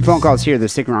got a few phone calls here. The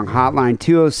Sick and Wrong hotline,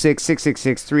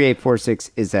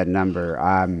 206-666-3846 is that number.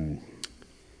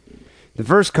 The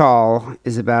first call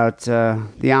is about the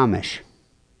Amish.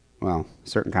 Well, a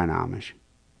certain kind of Amish.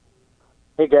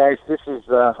 Hey guys, this is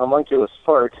Homunculus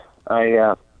Fart.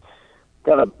 I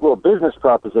got a little business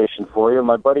proposition for you.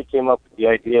 My buddy came up with the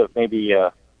idea of maybe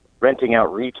renting out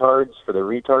retards for their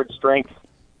retard strength,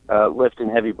 lifting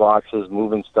heavy boxes,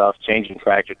 moving stuff, changing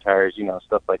tractor tires,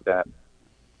 stuff like that.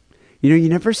 You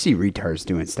never see retards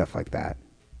doing stuff like that.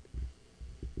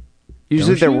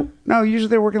 Usually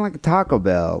they're working like a Taco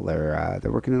Bell, or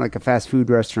they're working in like a fast food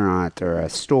restaurant or a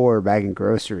store bagging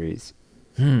groceries.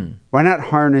 Why not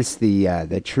harness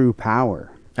the true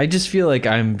power? I just feel like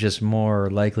I'm just more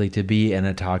likely to be in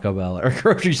a Taco Bell or a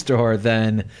grocery store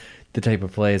than the type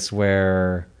of place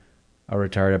where a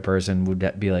retarded person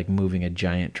would be like moving a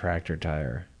giant tractor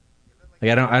tire.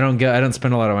 Like I don't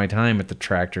spend a lot of my time at the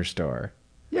tractor store.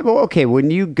 Yeah, but okay,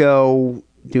 when you go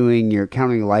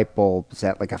counting light bulbs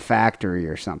at like a factory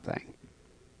or something,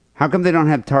 how come they don't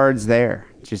have tards there?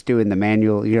 Just doing the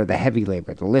manual, the heavy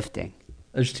labor, the lifting.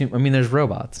 There's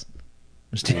robots.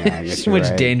 There's too much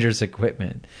right. dangerous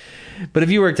equipment. But if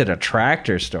you worked at a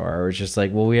tractor store, it's just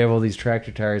like, well, we have all these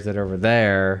tractor tires that are over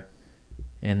there,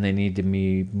 and they need to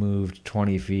be moved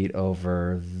 20 feet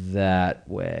over that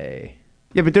way.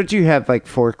 Yeah, but don't you have like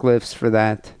forklifts for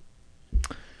that?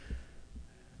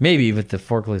 Maybe, but the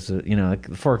forklifts, like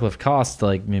the forklift costs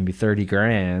like maybe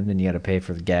 $30,000, and you got to pay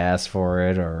for the gas for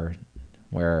it, or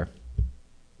where.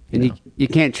 And you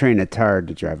can't train a tard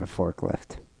to drive a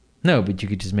forklift. No, but you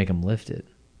could just make them lift it.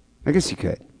 I guess you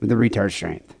could with the retard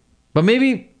strength. But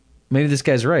maybe this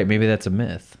guy's right. Maybe that's a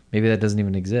myth. Maybe that doesn't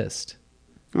even exist.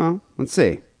 Well, let's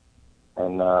see.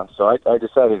 And so I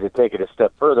decided to take it a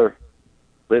step further.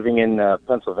 Living in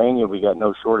Pennsylvania, we got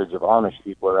no shortage of Amish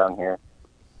people around here.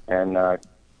 And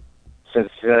since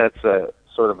that's a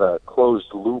sort of a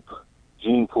closed loop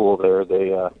gene pool there,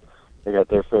 they got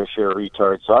their fair share of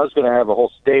retards. So I was going to have a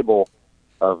whole stable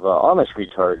of Amish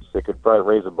retards that could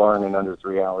probably raise a barn in under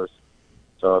 3 hours.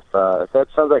 So if that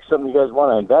sounds like something you guys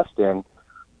want to invest in,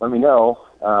 let me know.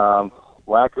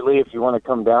 Wackerly, if you want to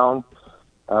come down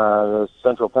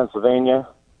central Pennsylvania,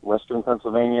 western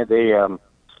Pennsylvania, they,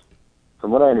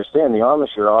 from what I understand, the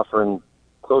Amish are offering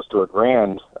close to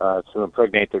 $1,000 to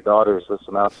impregnate their daughters with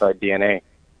some outside DNA.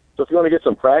 So if you want to get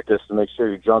some practice to make sure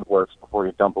your junk works before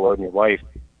you dump a load on your wife,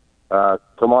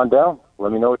 come on down.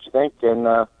 Let me know what you think,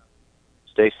 and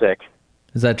stay sick.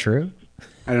 Is that true?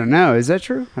 I don't know. Is that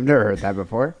true? I've never heard that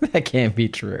before. That can't be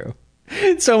true.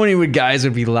 So many guys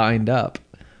would be lined up.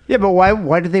 Yeah, but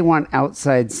why do they want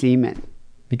outside semen?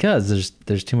 Because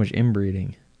there's too much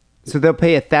inbreeding. So they'll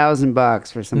pay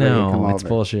 $1,000 for somebody to come over. No, it's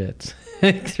bullshit.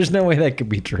 There's no way that could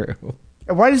be true.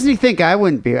 Why doesn't he think I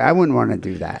wouldn't want to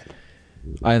do that?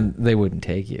 They wouldn't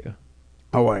take you.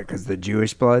 Oh, what? Because the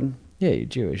Jewish blood? Yeah, you're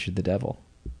Jewish. You're the devil.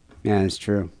 Yeah, that's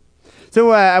true.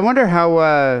 So I wonder how.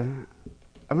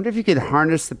 I wonder if you could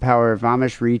harness the power of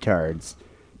Amish retards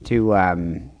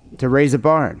to raise a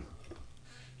barn.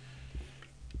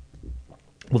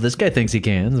 Well, this guy thinks he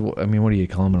can. I mean, what do you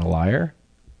call him, a liar?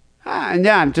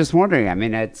 Yeah, I'm just wondering. I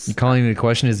mean, You calling into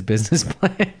question his business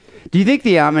plan? Do you think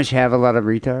the Amish have a lot of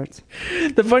retards?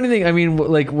 The funny thing, I mean,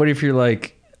 like, what if you're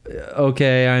like,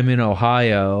 okay, I'm in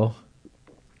Ohio,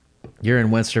 you're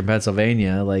in Western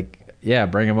Pennsylvania, like, yeah,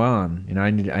 bring them on.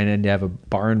 I need to have a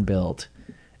barn built,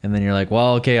 and then you're like,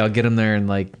 well, okay, I'll get them there in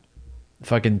like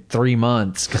fucking 3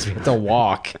 months because we have to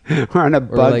walk. Or on a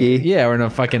buggy. Or in a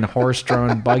fucking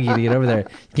horse-drawn buggy to get over there.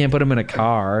 You can't put them in a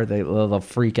car; they'll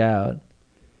freak out.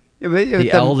 Yeah, but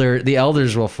The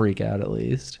elders will freak out at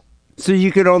least. So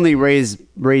you could only raise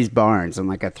barns in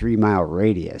like a 3-mile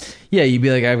radius. Yeah, you'd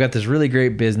be like, I've got this really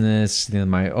great business.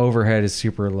 My overhead is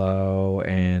super low,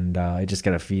 and I just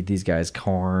got to feed these guys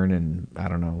corn and I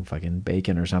don't know, fucking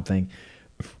bacon or something.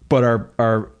 But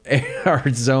our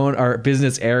zone, our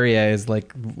business area is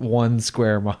like 1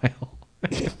 square mile.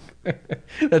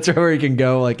 That's where you can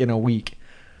go like in a week.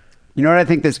 You know what I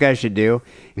think this guy should do?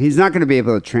 He's not going to be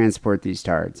able to transport these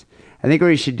tards. I think what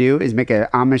he should do is make an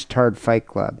Amish tard fight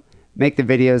club. Make the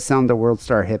videos, sell them to World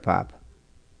Star Hip Hop.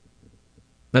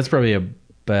 That's probably a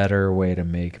better way to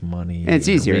make money. And it's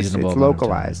easier. It's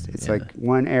localized. It's like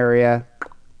one area,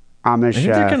 Amish. I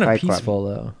think they're kind of fight peaceful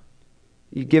club. though.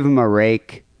 You give him a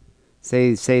rake.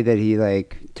 Say that he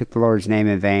like took the Lord's name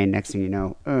in vain. Next thing you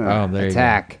know, there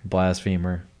attack. You go.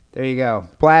 Blasphemer. There you go,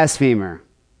 blasphemer.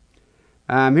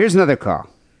 Here's another call.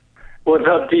 What's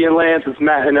up, Dee and Lance? It's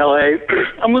Matt in L.A.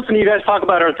 I'm listening to you guys talk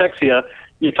about Artexia.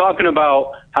 You're talking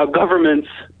about how governments,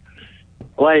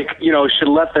 should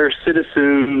let their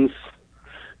citizens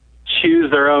choose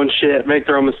their own shit, make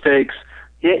their own mistakes.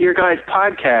 Yet your guys'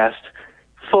 podcast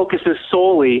focuses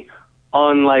solely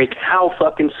on, how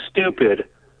fucking stupid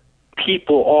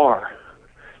people are.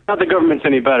 Not the government's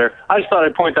any better. I just thought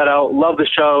I'd point that out. Love the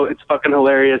show. It's fucking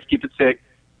hilarious. Keep it sick.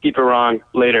 Keep it wrong.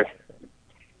 Later.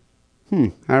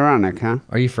 Ironic, huh?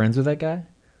 Are you friends with that guy?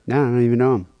 No, I don't even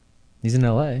know him. He's in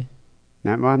L.A.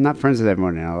 Well, I'm not friends with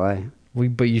everyone in L.A.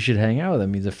 But you should hang out with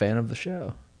him. He's a fan of the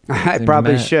show. I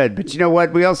probably should. But you know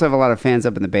what? We also have a lot of fans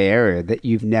up in the Bay Area that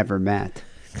you've never met.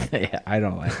 Yeah, I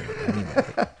don't like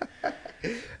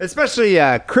it. Especially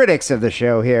critics of the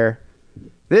show here.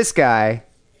 This guy.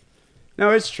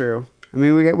 No, it's true. I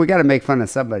mean, we got to make fun of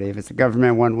somebody. If it's the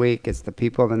government one week, it's the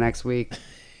people the next week.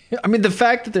 I mean, the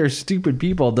fact that they're stupid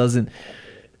people doesn't.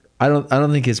 I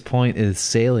don't think his point is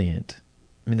salient.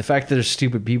 I mean, the fact that they're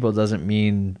stupid people doesn't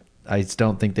mean I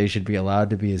don't think they should be allowed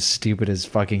to be as stupid as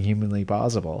fucking humanly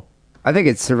possible. I think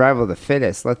it's survival of the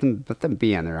fittest. Let them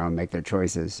be on their own, make their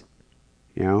choices.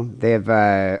 You know, they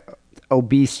have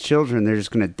obese children. They're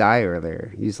just going to die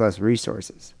earlier, use less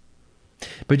resources.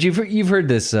 But you've heard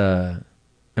this. I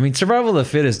mean, survival of the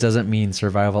fittest doesn't mean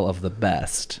survival of the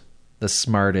best, the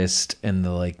smartest, and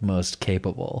the most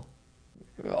capable.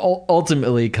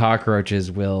 Ultimately,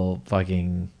 cockroaches will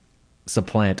fucking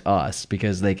supplant us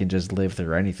because they can just live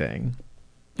through anything.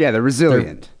 Yeah, they're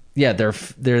resilient.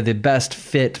 They're the best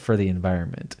fit for the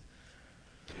environment.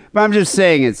 But I'm just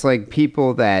saying, it's like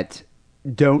people that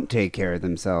don't take care of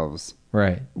themselves,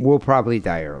 right, will probably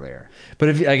die earlier. But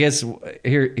if I guess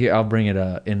here I'll bring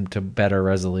it into better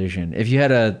resolution. If you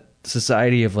had a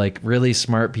society of really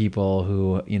smart people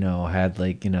who had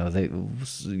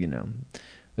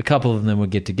a couple of them would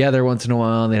get together once in a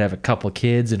while and they'd have a couple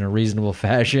kids in a reasonable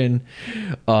fashion,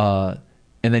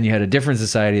 and then you had a different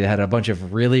society that had a bunch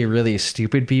of really, really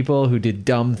stupid people who did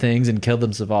dumb things and killed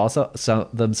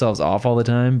themselves off all the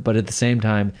time. But at the same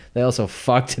time, they also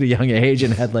fucked at a young age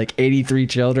and had 83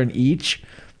 children each.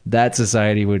 That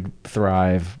society would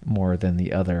thrive more than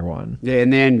the other one. Yeah,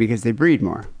 in the end, because they breed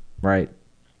more. Right.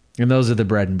 And those are the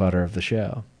bread and butter of the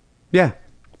show. Yeah.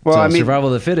 Well, so survival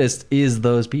of the fittest is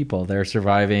those people. They're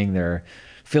surviving. They're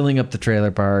filling up the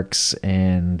trailer parks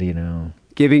and,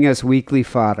 giving us weekly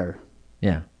fodder.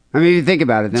 Yeah. I mean, if you think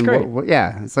about it, then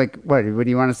it's it's like, what do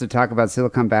you want us to talk about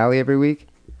Silicon Valley every week?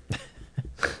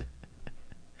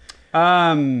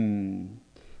 So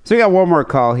we got one more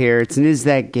call here. It's an "Is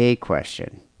that gay?"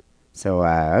 question. So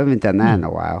I haven't done that in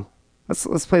a while.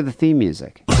 Let's play the theme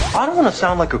music. I don't want to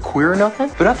sound like a queer or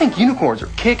nothing, but I think unicorns are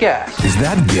kick-ass. Is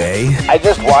that gay? I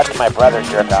just watched my brother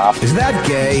jerk off. Is that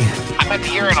gay? I'm at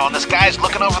the urinal and this guy's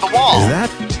looking over the wall. Is that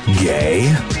gay?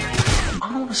 I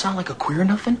don't want to sound like a queer or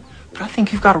nothing, but I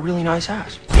think you've got a really nice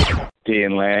ass. Dee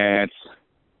and Lance.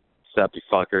 Sup, you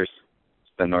fuckers.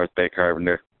 It's the North Bay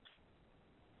Carpenter.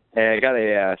 Hey, I got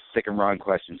a sick and wrong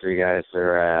question for you guys,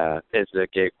 or it's a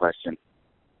gay question.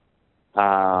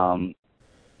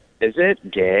 Is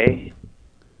it gay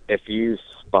if you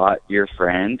spot your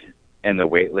friend in the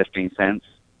weightlifting sense?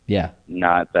 Yeah.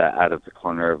 Not the out of the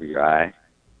corner of your eye?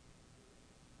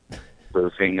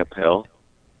 Boofing a pill?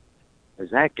 Is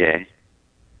that gay?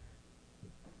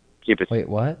 Keep it. Wait,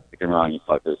 what? Sick and wrong, you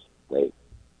fuckers.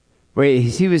 Wait,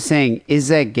 he was saying, is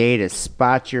that gay to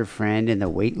spot your friend in the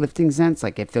weightlifting sense?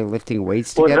 Like if they're lifting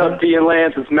weights together? What's up, Dee and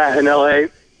Lance? It's Matt in L.A.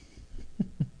 Is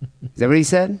that what he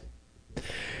said?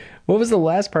 What was the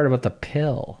last part about the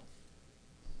pill?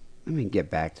 Let me get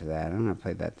back to that. I'm going to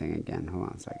play that thing again. Hold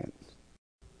on a second.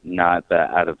 Not the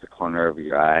out of the corner of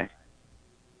your eye?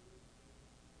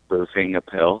 Boofing a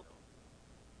pill?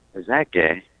 Is that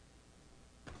gay?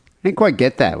 I didn't quite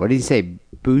get that. What did he say?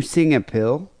 Boosting a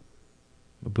pill?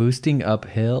 Boosting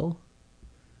uphill?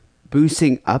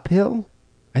 Boosting uphill?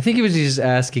 I think he was just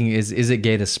asking, is it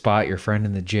gay to spot your friend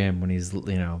in the gym when he's,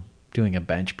 doing a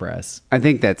bench press? I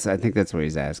think that's what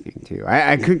he's asking too.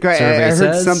 I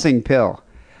heard something pill.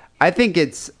 I think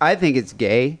it's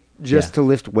gay just to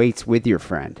lift weights with your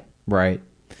friend. Right.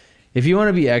 If you want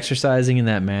to be exercising in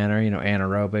that manner,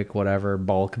 anaerobic, whatever,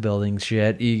 bulk building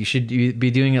shit, you should be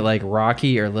doing it like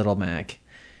Rocky or Little Mac.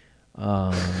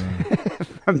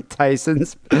 From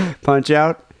Tyson's Punch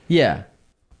Out? Yeah.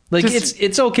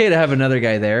 It's okay to have another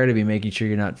guy there to be making sure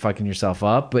you're not fucking yourself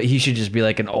up, but he should just be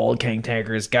like an old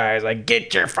cantankerous guy. It's like,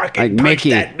 get your fucking punch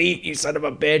that meat, you son of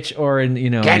a bitch. Or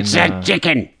get that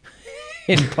chicken.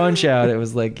 In Punch Out, it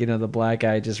was like, the black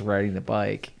guy just riding the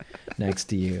bike next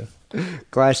to you.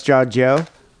 Glassjaw Joe?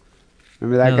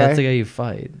 Remember that guy? That's the guy you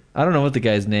fight. I don't know what the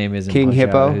guy's name is in King Punch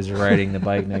Hippo? Out who's riding the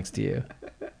bike next to you.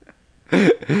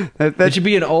 It should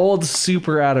be an old,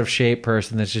 super out of shape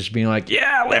person that's just being like,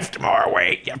 yeah, lift more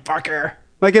weight, you fucker.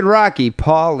 Like in Rocky,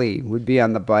 Paulie would be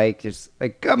on the bike, just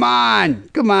like, come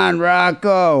on,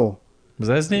 Rocco. Was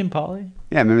that his name, Paulie?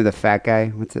 Yeah, remember the fat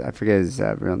guy? I forget his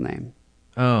real name.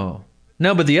 Oh.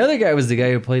 No, but the other guy was the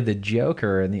guy who played the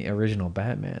Joker in the original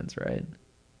Batmans, right?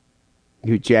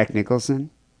 Who, Jack Nicholson?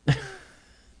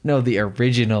 No, the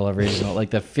original,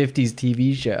 like the 50s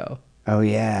TV show. Oh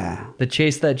yeah, The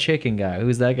Chase That Chicken guy.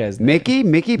 Who's that guy's name? Mickey.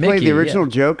 Mickey played Mickey, the original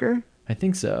yeah. Joker. I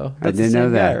think so. I That's the didn't same know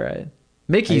that. guy, right?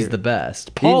 Mickey's the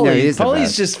best. No, he is the Paulie's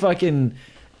best. just fucking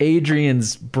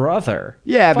Adrian's brother.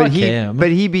 Yeah, Fuck but him.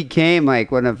 he became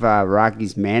like one of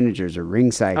Rocky's managers or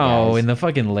ringside guys. Oh, in the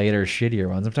fucking later, shittier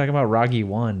ones. I'm talking about Rocky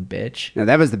 1, bitch. No,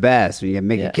 that was the best. When you got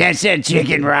Mickey, Yeah. catch that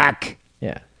chicken, Rock.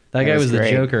 Yeah. That guy was was the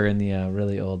great. Joker in the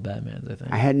really old Batmans, I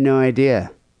think. I had no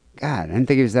idea. God, I didn't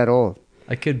think he was that old.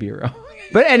 I could be wrong.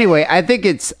 But anyway, I think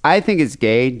it's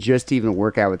gay just to even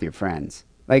work out with your friends,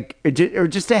 like or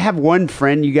just to have one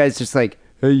friend. You guys just like,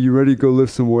 hey, you ready to go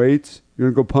lift some weights? You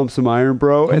want to go pump some iron,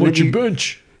 bro? How And much then you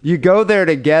bench? You go there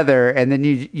together, and then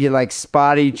you like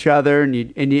spot each other, and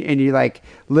you like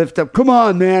lift up. Come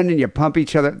on, man, and you pump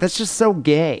each other. That's just so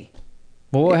gay.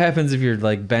 Well, what happens if you're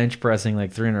like bench pressing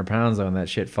like 300 pounds though, and that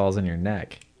shit falls in your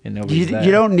neck and nobody's there?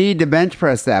 You don't need to bench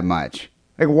press that much.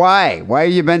 Like, why? Why are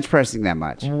you bench pressing that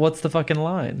much? Well, what's the fucking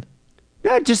line?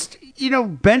 No, just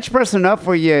bench press enough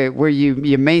where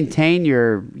you maintain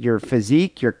your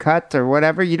physique, your cut or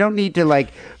whatever. You don't need to like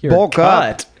Your bulk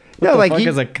cut. up. What No, the like fuck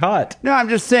is a cut? No, I'm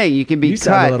just saying you can be You cut.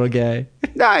 sound a little gay.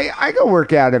 No, I go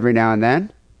work out every now and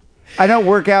then. I don't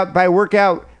work out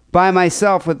by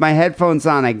myself with my headphones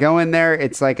on. I go in there.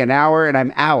 It's like an hour, and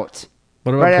I'm out.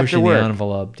 What about right after pushing the work.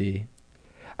 envelope, D?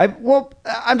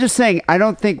 I'm just saying, I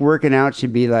don't think working out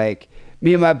should be like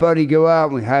me and my buddy go out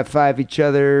and we high five each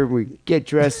other, we get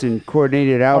dressed in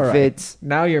coordinated All right. outfits.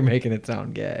 Now you're making it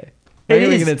sound gay. Now It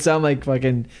you're is. making it sound like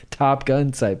fucking Top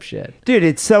Gun type shit. Dude,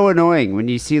 it's so annoying when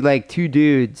you see like two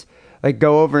dudes like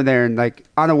go over there and like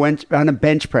on a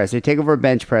bench press. They take over a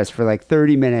bench press for like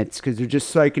 30 minutes because they're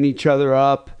just psyching each other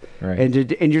up. Right.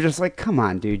 And you're just like, come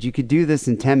on, dude, you could do this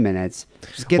in 10 minutes.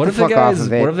 Just get What the if fuck off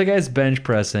of it. What if the guy's bench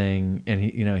pressing and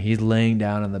he's laying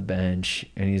down on the bench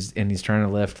and he's trying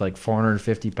to lift like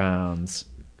 450 pounds,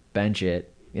 bench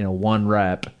it, one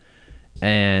rep,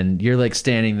 and you're like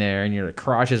standing there and your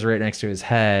crotch is right next to his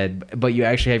head, but you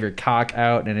actually have your cock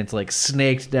out and it's like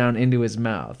snaked down into his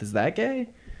mouth. Is that gay?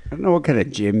 I don't know what kind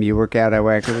of gym you work out at,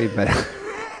 Wackerly, but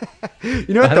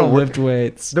you know what I don't lift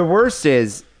weights. The worst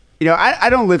is, I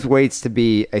don't lift weights to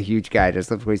be a huge guy. I just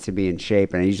lift weights to be in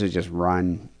shape, and I usually just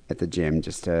run at the gym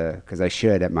just because I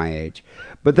should at my age.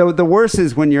 But the worst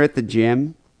is when you're at the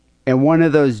gym and one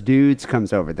of those dudes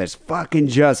comes over that's fucking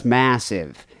just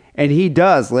massive, and he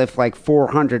does lift like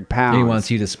 400 pounds. He wants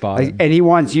you to spot him. And he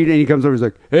wants you, and he comes over, he's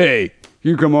like, hey,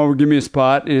 you come over, give me a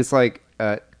spot. And it's like,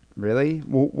 really?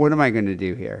 Well, what am I going to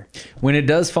do here? When it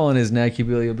does fall in his neck,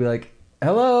 you'll be like,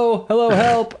 hello,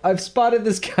 help. I've spotted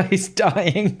this guy. He's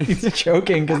dying. He's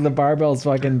choking because the barbell's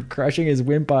fucking crushing his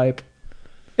windpipe.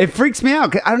 It freaks me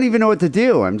out. 'Cause I don't even know what to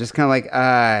do. I'm just kind of like,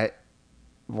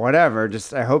 whatever.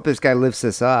 Just I hope this guy lifts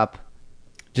this up.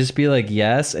 Just be like,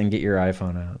 yes, and get your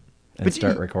iPhone out and But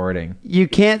start recording. You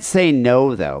can't say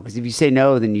no, though, because if you say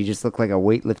no, then you just look like a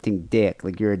weightlifting dick.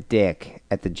 Like you're a dick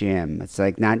at the gym. It's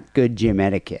like not good gym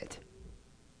etiquette.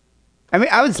 I mean,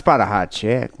 I would spot a hot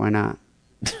chick. Why not?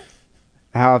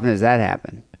 How often does that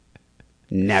happen?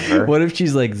 Never. What if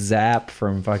she's like Zap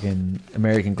from fucking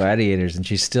American Gladiators and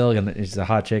she's a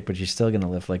hot chick, but she's still gonna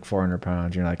lift like 400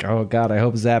 pounds? You're like, oh God, I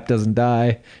hope Zap doesn't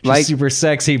die. She's Like- super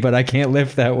sexy, but I can't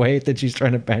lift that weight that she's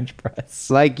trying to bench press.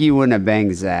 Like you wouldn't have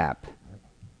banged Zap.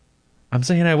 I'm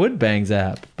saying I would bang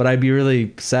Zap, but I'd be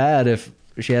really sad if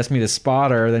she asked me to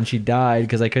spot her, then she died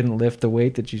because I couldn't lift the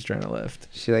weight that she's trying to lift.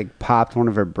 She like popped one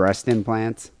of her breast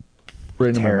implants. Right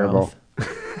in my Terrible. mouth.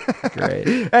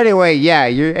 Great. Anyway, yeah,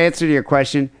 your answer to your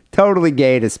question, totally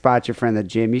gay to spot your friend at the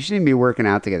gym. You shouldn't even be working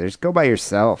out together. Just go by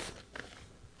yourself.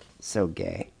 So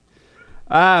gay.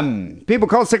 People,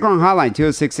 call Sick Wrong Hotline,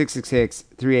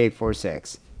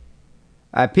 206-666-3846.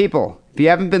 People, if you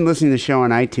haven't been listening to the show on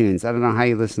iTunes, I don't know how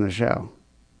you listen to the show.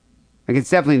 Like, it's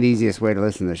definitely the easiest way to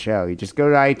listen to the show. You just go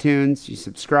to iTunes, you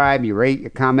subscribe, you rate, you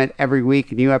comment every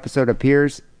week. A new episode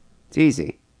appears. It's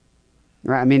easy.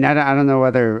 Right? I mean, I don't know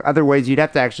other ways. You'd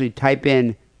have to actually type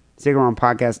in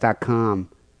SickAroundPodcast.com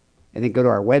and then go to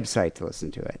our website to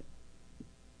listen to it.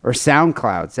 Or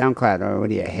SoundCloud. Oh, what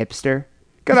are you, a hipster?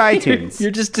 Go to iTunes. You're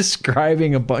just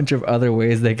describing a bunch of other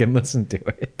ways they can listen to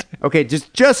it. Okay,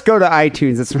 just go to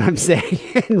iTunes. That's what I'm saying.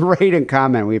 And rate and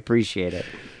comment. We appreciate it.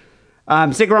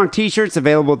 Sick and Wrong t-shirts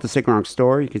available at the Sick and Wrong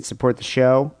store. You can support the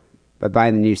show by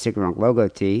buying the new Sick and Wrong logo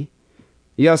tee.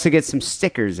 You also get some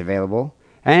stickers available.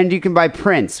 And you can buy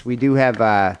prints. We do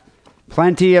have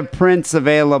plenty of prints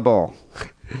available.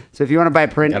 So if you want to buy a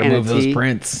print Gotta and move a tee, those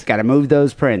prints. Gotta move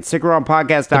those prints.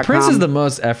 SickAroundPodcast.com. The prints is the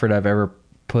most effort I've ever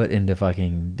put into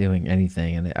fucking doing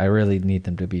anything, and I really need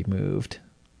them to be moved.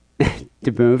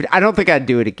 To move. I don't think I'd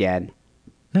do it again.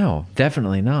 No,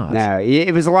 definitely not. No,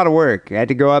 it was a lot of work. I had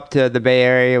to go up to the Bay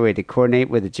Area. We had to coordinate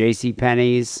with the J.C.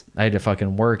 Penney's. I had to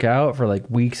fucking work out for like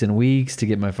weeks and weeks to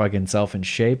get my fucking self in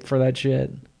shape for that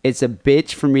shit. It's a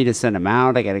bitch for me to send them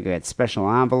out. I got to go get special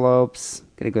envelopes.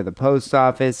 Got to go to the post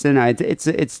office. And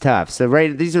it's tough. So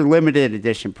these are limited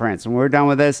edition prints. When we're done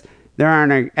with this, there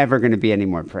aren't ever going to be any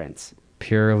more prints.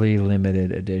 Purely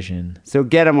limited edition. So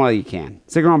get them while you can.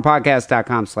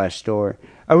 SickandWrongPodcast.com/store.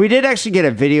 We did actually get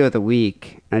a video of the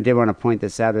week. I did want to point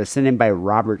this out. It was sent in by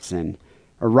Robertson,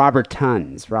 or Robert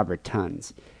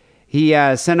Tons. He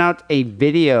sent out a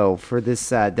video for this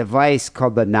device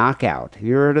called the Knockout. Have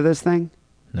you ever heard of this thing?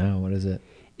 No, what is it?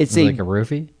 It's like a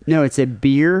roofie? No, it's a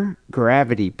beer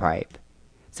gravity pipe.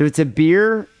 So it's a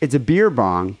beer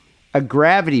bong, a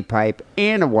gravity pipe,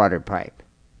 and a water pipe.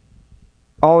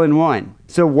 All in one.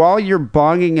 So while you're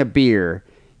bonging a beer,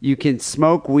 you can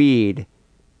smoke weed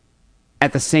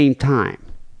at the same time.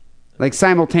 Like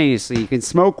simultaneously, you can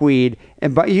smoke weed,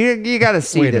 but you got to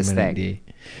see this thing. D.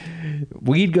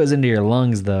 Weed goes into your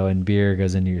lungs though, and beer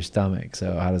goes into your stomach.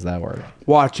 So how does that work?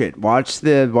 Watch it. Watch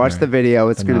the video.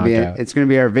 It's gonna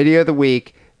be our video of the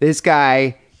week. This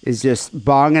guy is just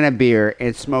bonging a beer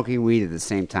and smoking weed at the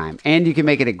same time, and you can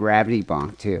make it a gravity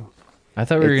bong too. I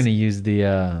thought we were gonna use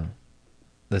the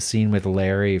scene with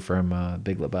Larry from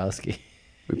Big Lebowski.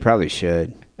 We probably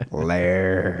should.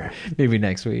 Larry. Maybe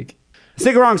next week.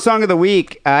 Sick or Wrong Song of the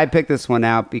Week. I picked this one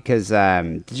out because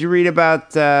did you read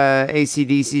about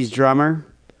AC/DC's drummer?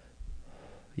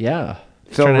 Yeah.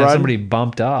 Phil trying to have Rudd? somebody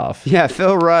bumped off. Yeah,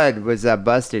 Phil Rudd was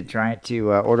busted trying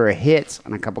to order a hit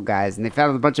on a couple guys, and they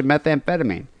found a bunch of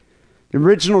methamphetamine. The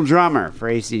original drummer for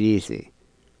AC/DC.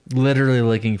 Literally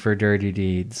looking for dirty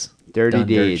deeds. Dirty Done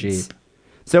dirt deeds. cheap.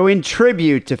 So in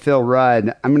tribute to Phil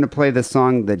Rudd, I'm going to play the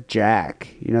song "The Jack."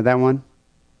 You know that one?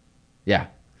 Yeah,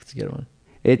 it's a good one.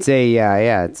 It's a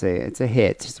it's a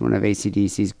hit. It's one of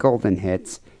AC/DC's golden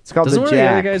hits. It's called Doesn't "The one of the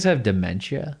other Jack." guys have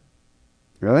dementia?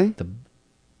 Really?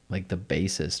 Like the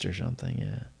bassist or something?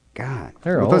 Yeah. God,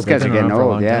 They're old. those guys are They've been getting around for a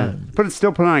old. long Yeah, time. but it's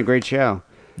still put on a great show.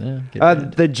 Yeah.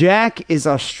 The Jack is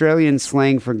Australian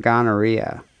slang for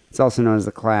gonorrhea. It's also known as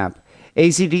the clap.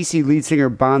 AC/DC lead singer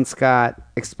Bon Scott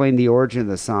explained the origin of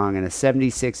the song in a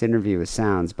 '76 interview with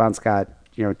Sounds. Bon Scott,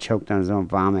 choked on his own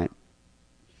vomit.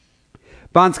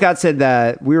 Bon Scott said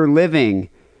that we were living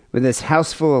with this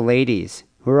house full of ladies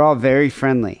who were all very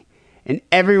friendly, and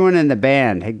everyone in the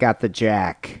band had got the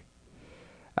Jack.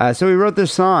 So we wrote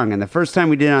this song, and the first time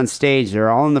we did it on stage, they were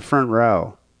all in the front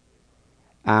row.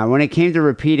 When it came to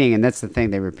repeating, and that's the thing,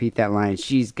 they repeat that line,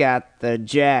 "She's got the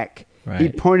Jack." Right. He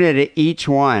pointed at each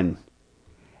one.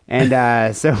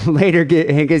 And so later,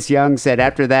 Angus Young said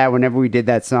after that, whenever we did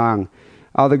that song,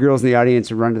 all the girls in the audience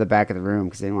would run to the back of the room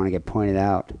because they didn't want to get pointed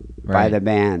out by the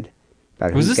band.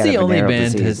 Was this the only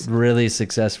band to really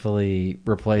successfully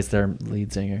replace their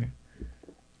lead singer?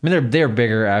 I mean, they're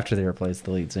bigger after they replaced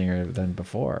the lead singer than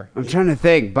before. I'm trying to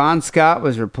think. Bon Scott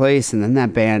was replaced, and then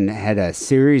that band had a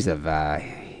series of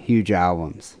huge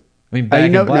albums. I mean, Back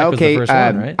in Black was the first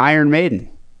one, right? Iron Maiden.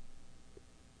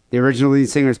 The original lead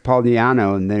singer is Paul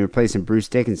Di'Anno, and they replaced him Bruce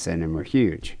Dickinson, and were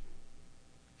huge.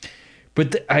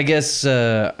 But I guess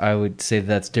I would say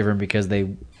that's different because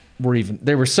they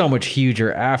were so much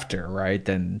huger after, right,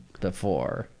 than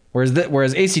before.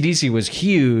 Whereas AC/DC was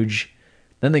huge,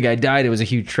 then the guy died. It was a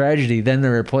huge tragedy. Then they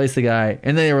replaced the guy,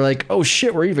 and then they were like, "Oh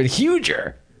shit, we're even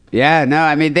huger." Yeah, no,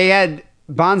 I mean they had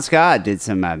Bon Scott did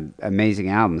some amazing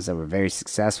albums that were very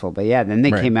successful, but yeah, then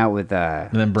they came out with and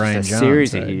then Brian Jones,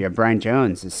 series of Brian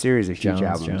Jones, a series of huge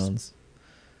albums. Jones.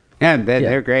 Yeah,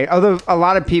 they're great. Although a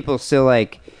lot of people still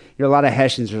like, a lot of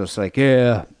Hessians are just like,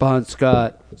 yeah, Bon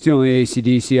Scott, it's the only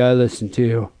AC/DC I listen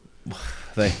to.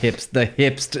 The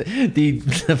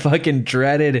fucking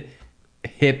dreaded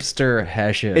hipster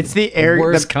Hessian. It's the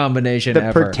worst combination ever.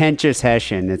 The pretentious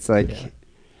Hessian. It's like,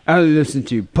 I listen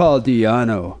to Paul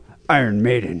Di'Anno, Iron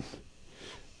Maiden.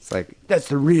 It's like, that's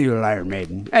the real Iron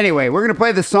Maiden. Anyway, we're going to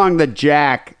play the song The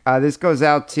Jack. This goes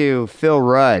out to Phil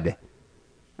Rudd.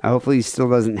 Hopefully he still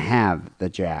doesn't have the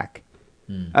Jack.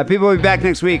 People will be back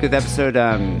next week with episode,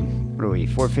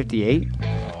 458?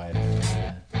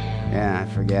 Yeah, I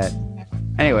forget.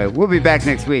 Anyway, we'll be back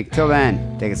next week. Till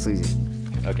then, take it sleazy.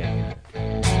 Okay.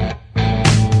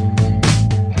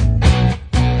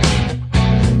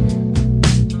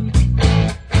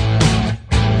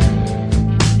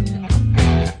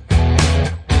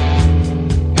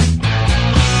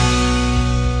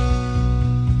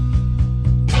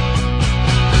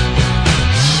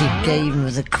 Gave me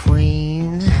the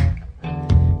queen,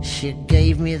 she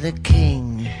gave me the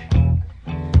king.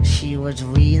 She was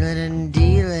wheeling and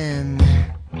dealing,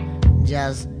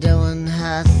 just doing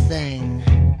her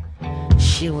thing.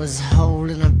 She was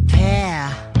holding a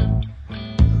pair,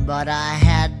 but I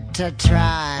had to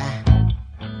try.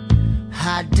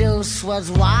 Her deuce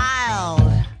was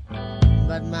wild,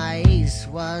 but my ace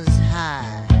was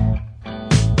high.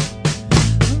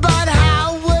 But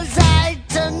how was I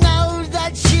to know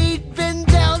that she'd been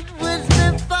dealt with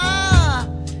before?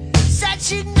 Said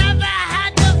she'd never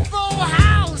had the full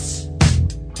house,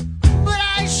 but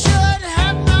I should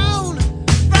have known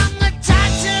from the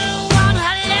tattoo on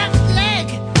her left leg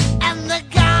and the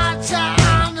garter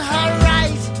on her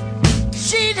right.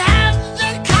 She'd have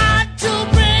the card to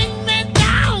bring me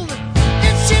down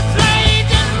if she played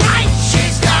it right.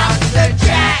 She's got the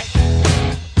jack.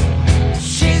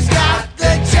 She's got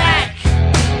the jack.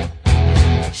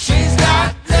 She's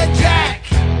got the jack.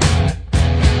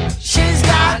 She's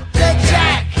got the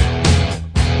jack.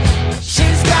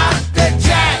 She's got the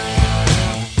jack.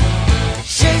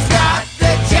 She's got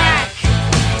the jack.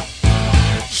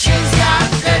 She's got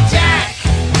the jack.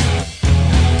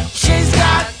 She's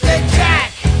got the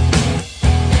jack.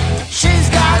 She's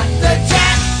got the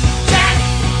jack. Jack,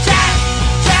 jack,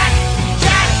 jack,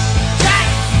 jack, jack,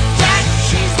 jack.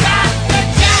 She's got the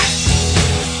jack.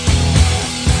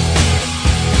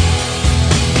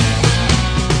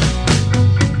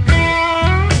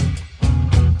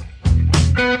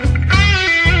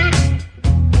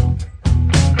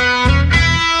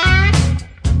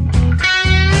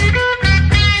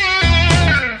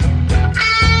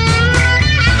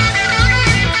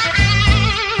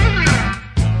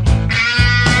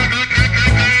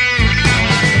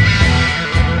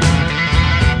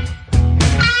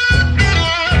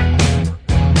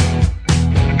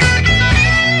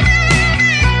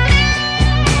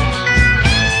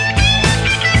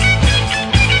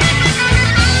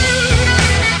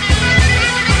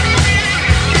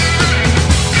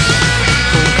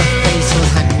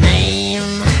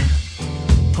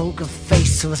 Poker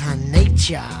face was her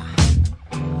nature.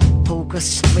 Poker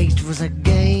straight was a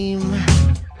game.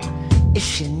 If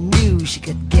she knew she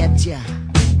could get ya,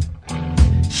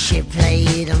 she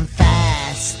played 'em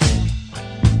fast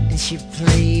and she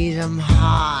played 'em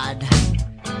hard.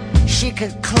 She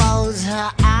could close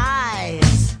her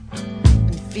eyes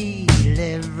and feel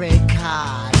every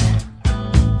card.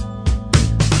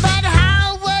 But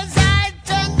how was I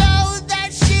to know that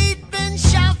she'd been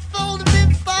shuffled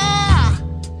before?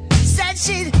 Said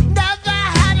she'd never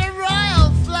had a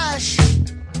royal flush,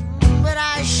 but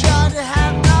I should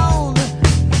have known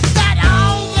that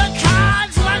all the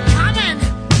cards were coming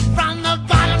from the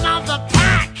bottom of the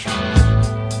pack.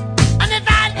 And if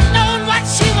I'd known what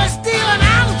she was dealing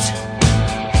out,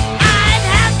 I'd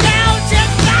have dealt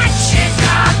it back. She's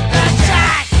got the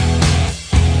jack.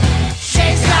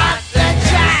 She's got the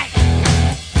jack.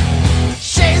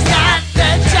 She's got the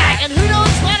jack. And who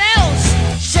knows what else?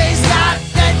 She's got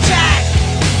the jack.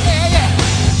 Yeah, yeah.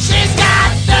 She's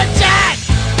got the jack.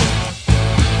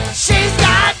 She's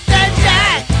got the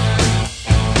jack.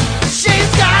 She's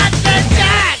got the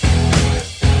jack.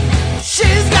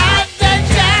 She's got the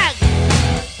jack.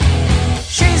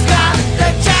 She's got the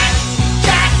jack.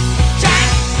 Jack, jack,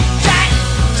 jack,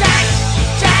 jack,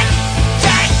 jack,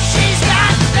 jack. She's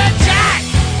got the jack.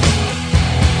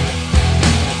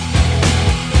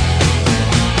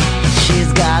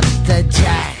 She's got the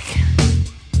jack.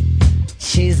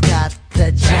 She's got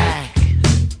the jack.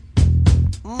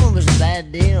 It was a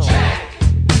bad deal.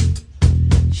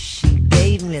 She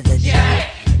gave me the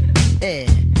jack. Yeah.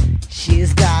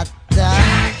 She's got the.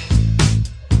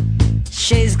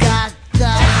 She's got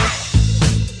the.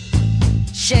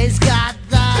 She's got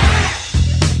the.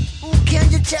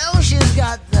 Can you tell she's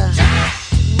got the?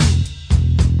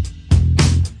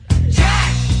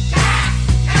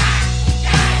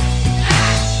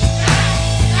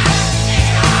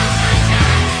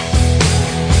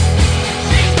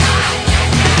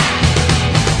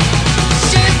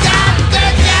 She's got the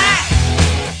jack.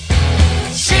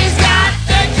 She's got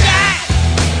the jack.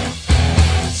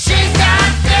 She's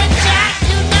got the jack.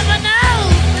 You never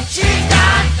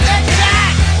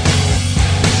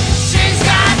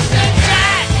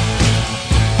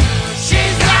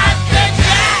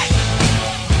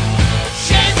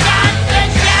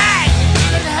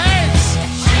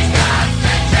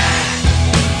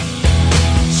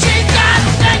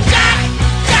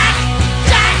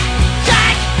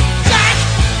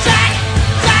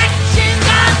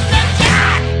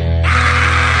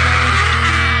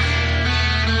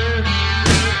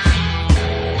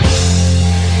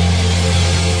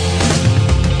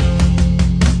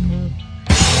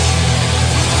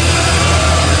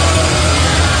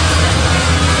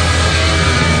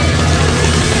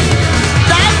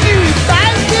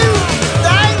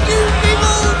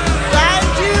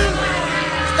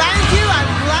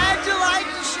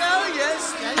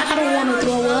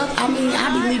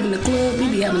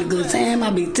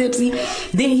me.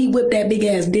 Then he whipped that big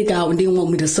ass dick out and didn't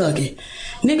want me to suck it.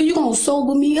 Nigga, you gonna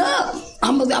sober me up.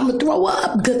 I'm gonna throw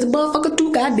up because the motherfucker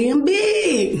too goddamn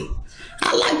big.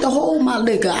 I like to hold my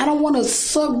liquor. I don't want to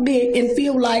suck dick and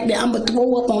feel like that I'm going to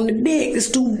throw up on the dick.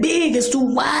 It's too big. It's too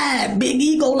wide. Big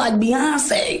ego like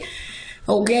Beyonce.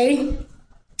 Okay?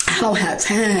 I don't have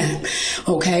time.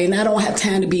 Okay? And I don't have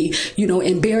time to be,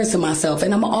 embarrassing myself.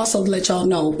 And I'm going to also let y'all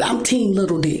know, I'm team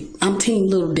little dick. I'm team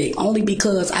little dick. Only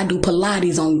because I do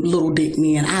Pilates on little dick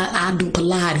men. I do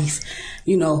Pilates.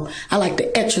 I like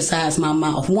to exercise my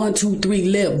mouth. 1, 2, 3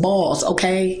 lip balls.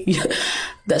 Okay?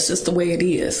 That's just the way it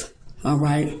is. All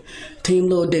right. Team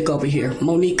Little Dick over here.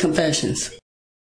 Monique Confessions.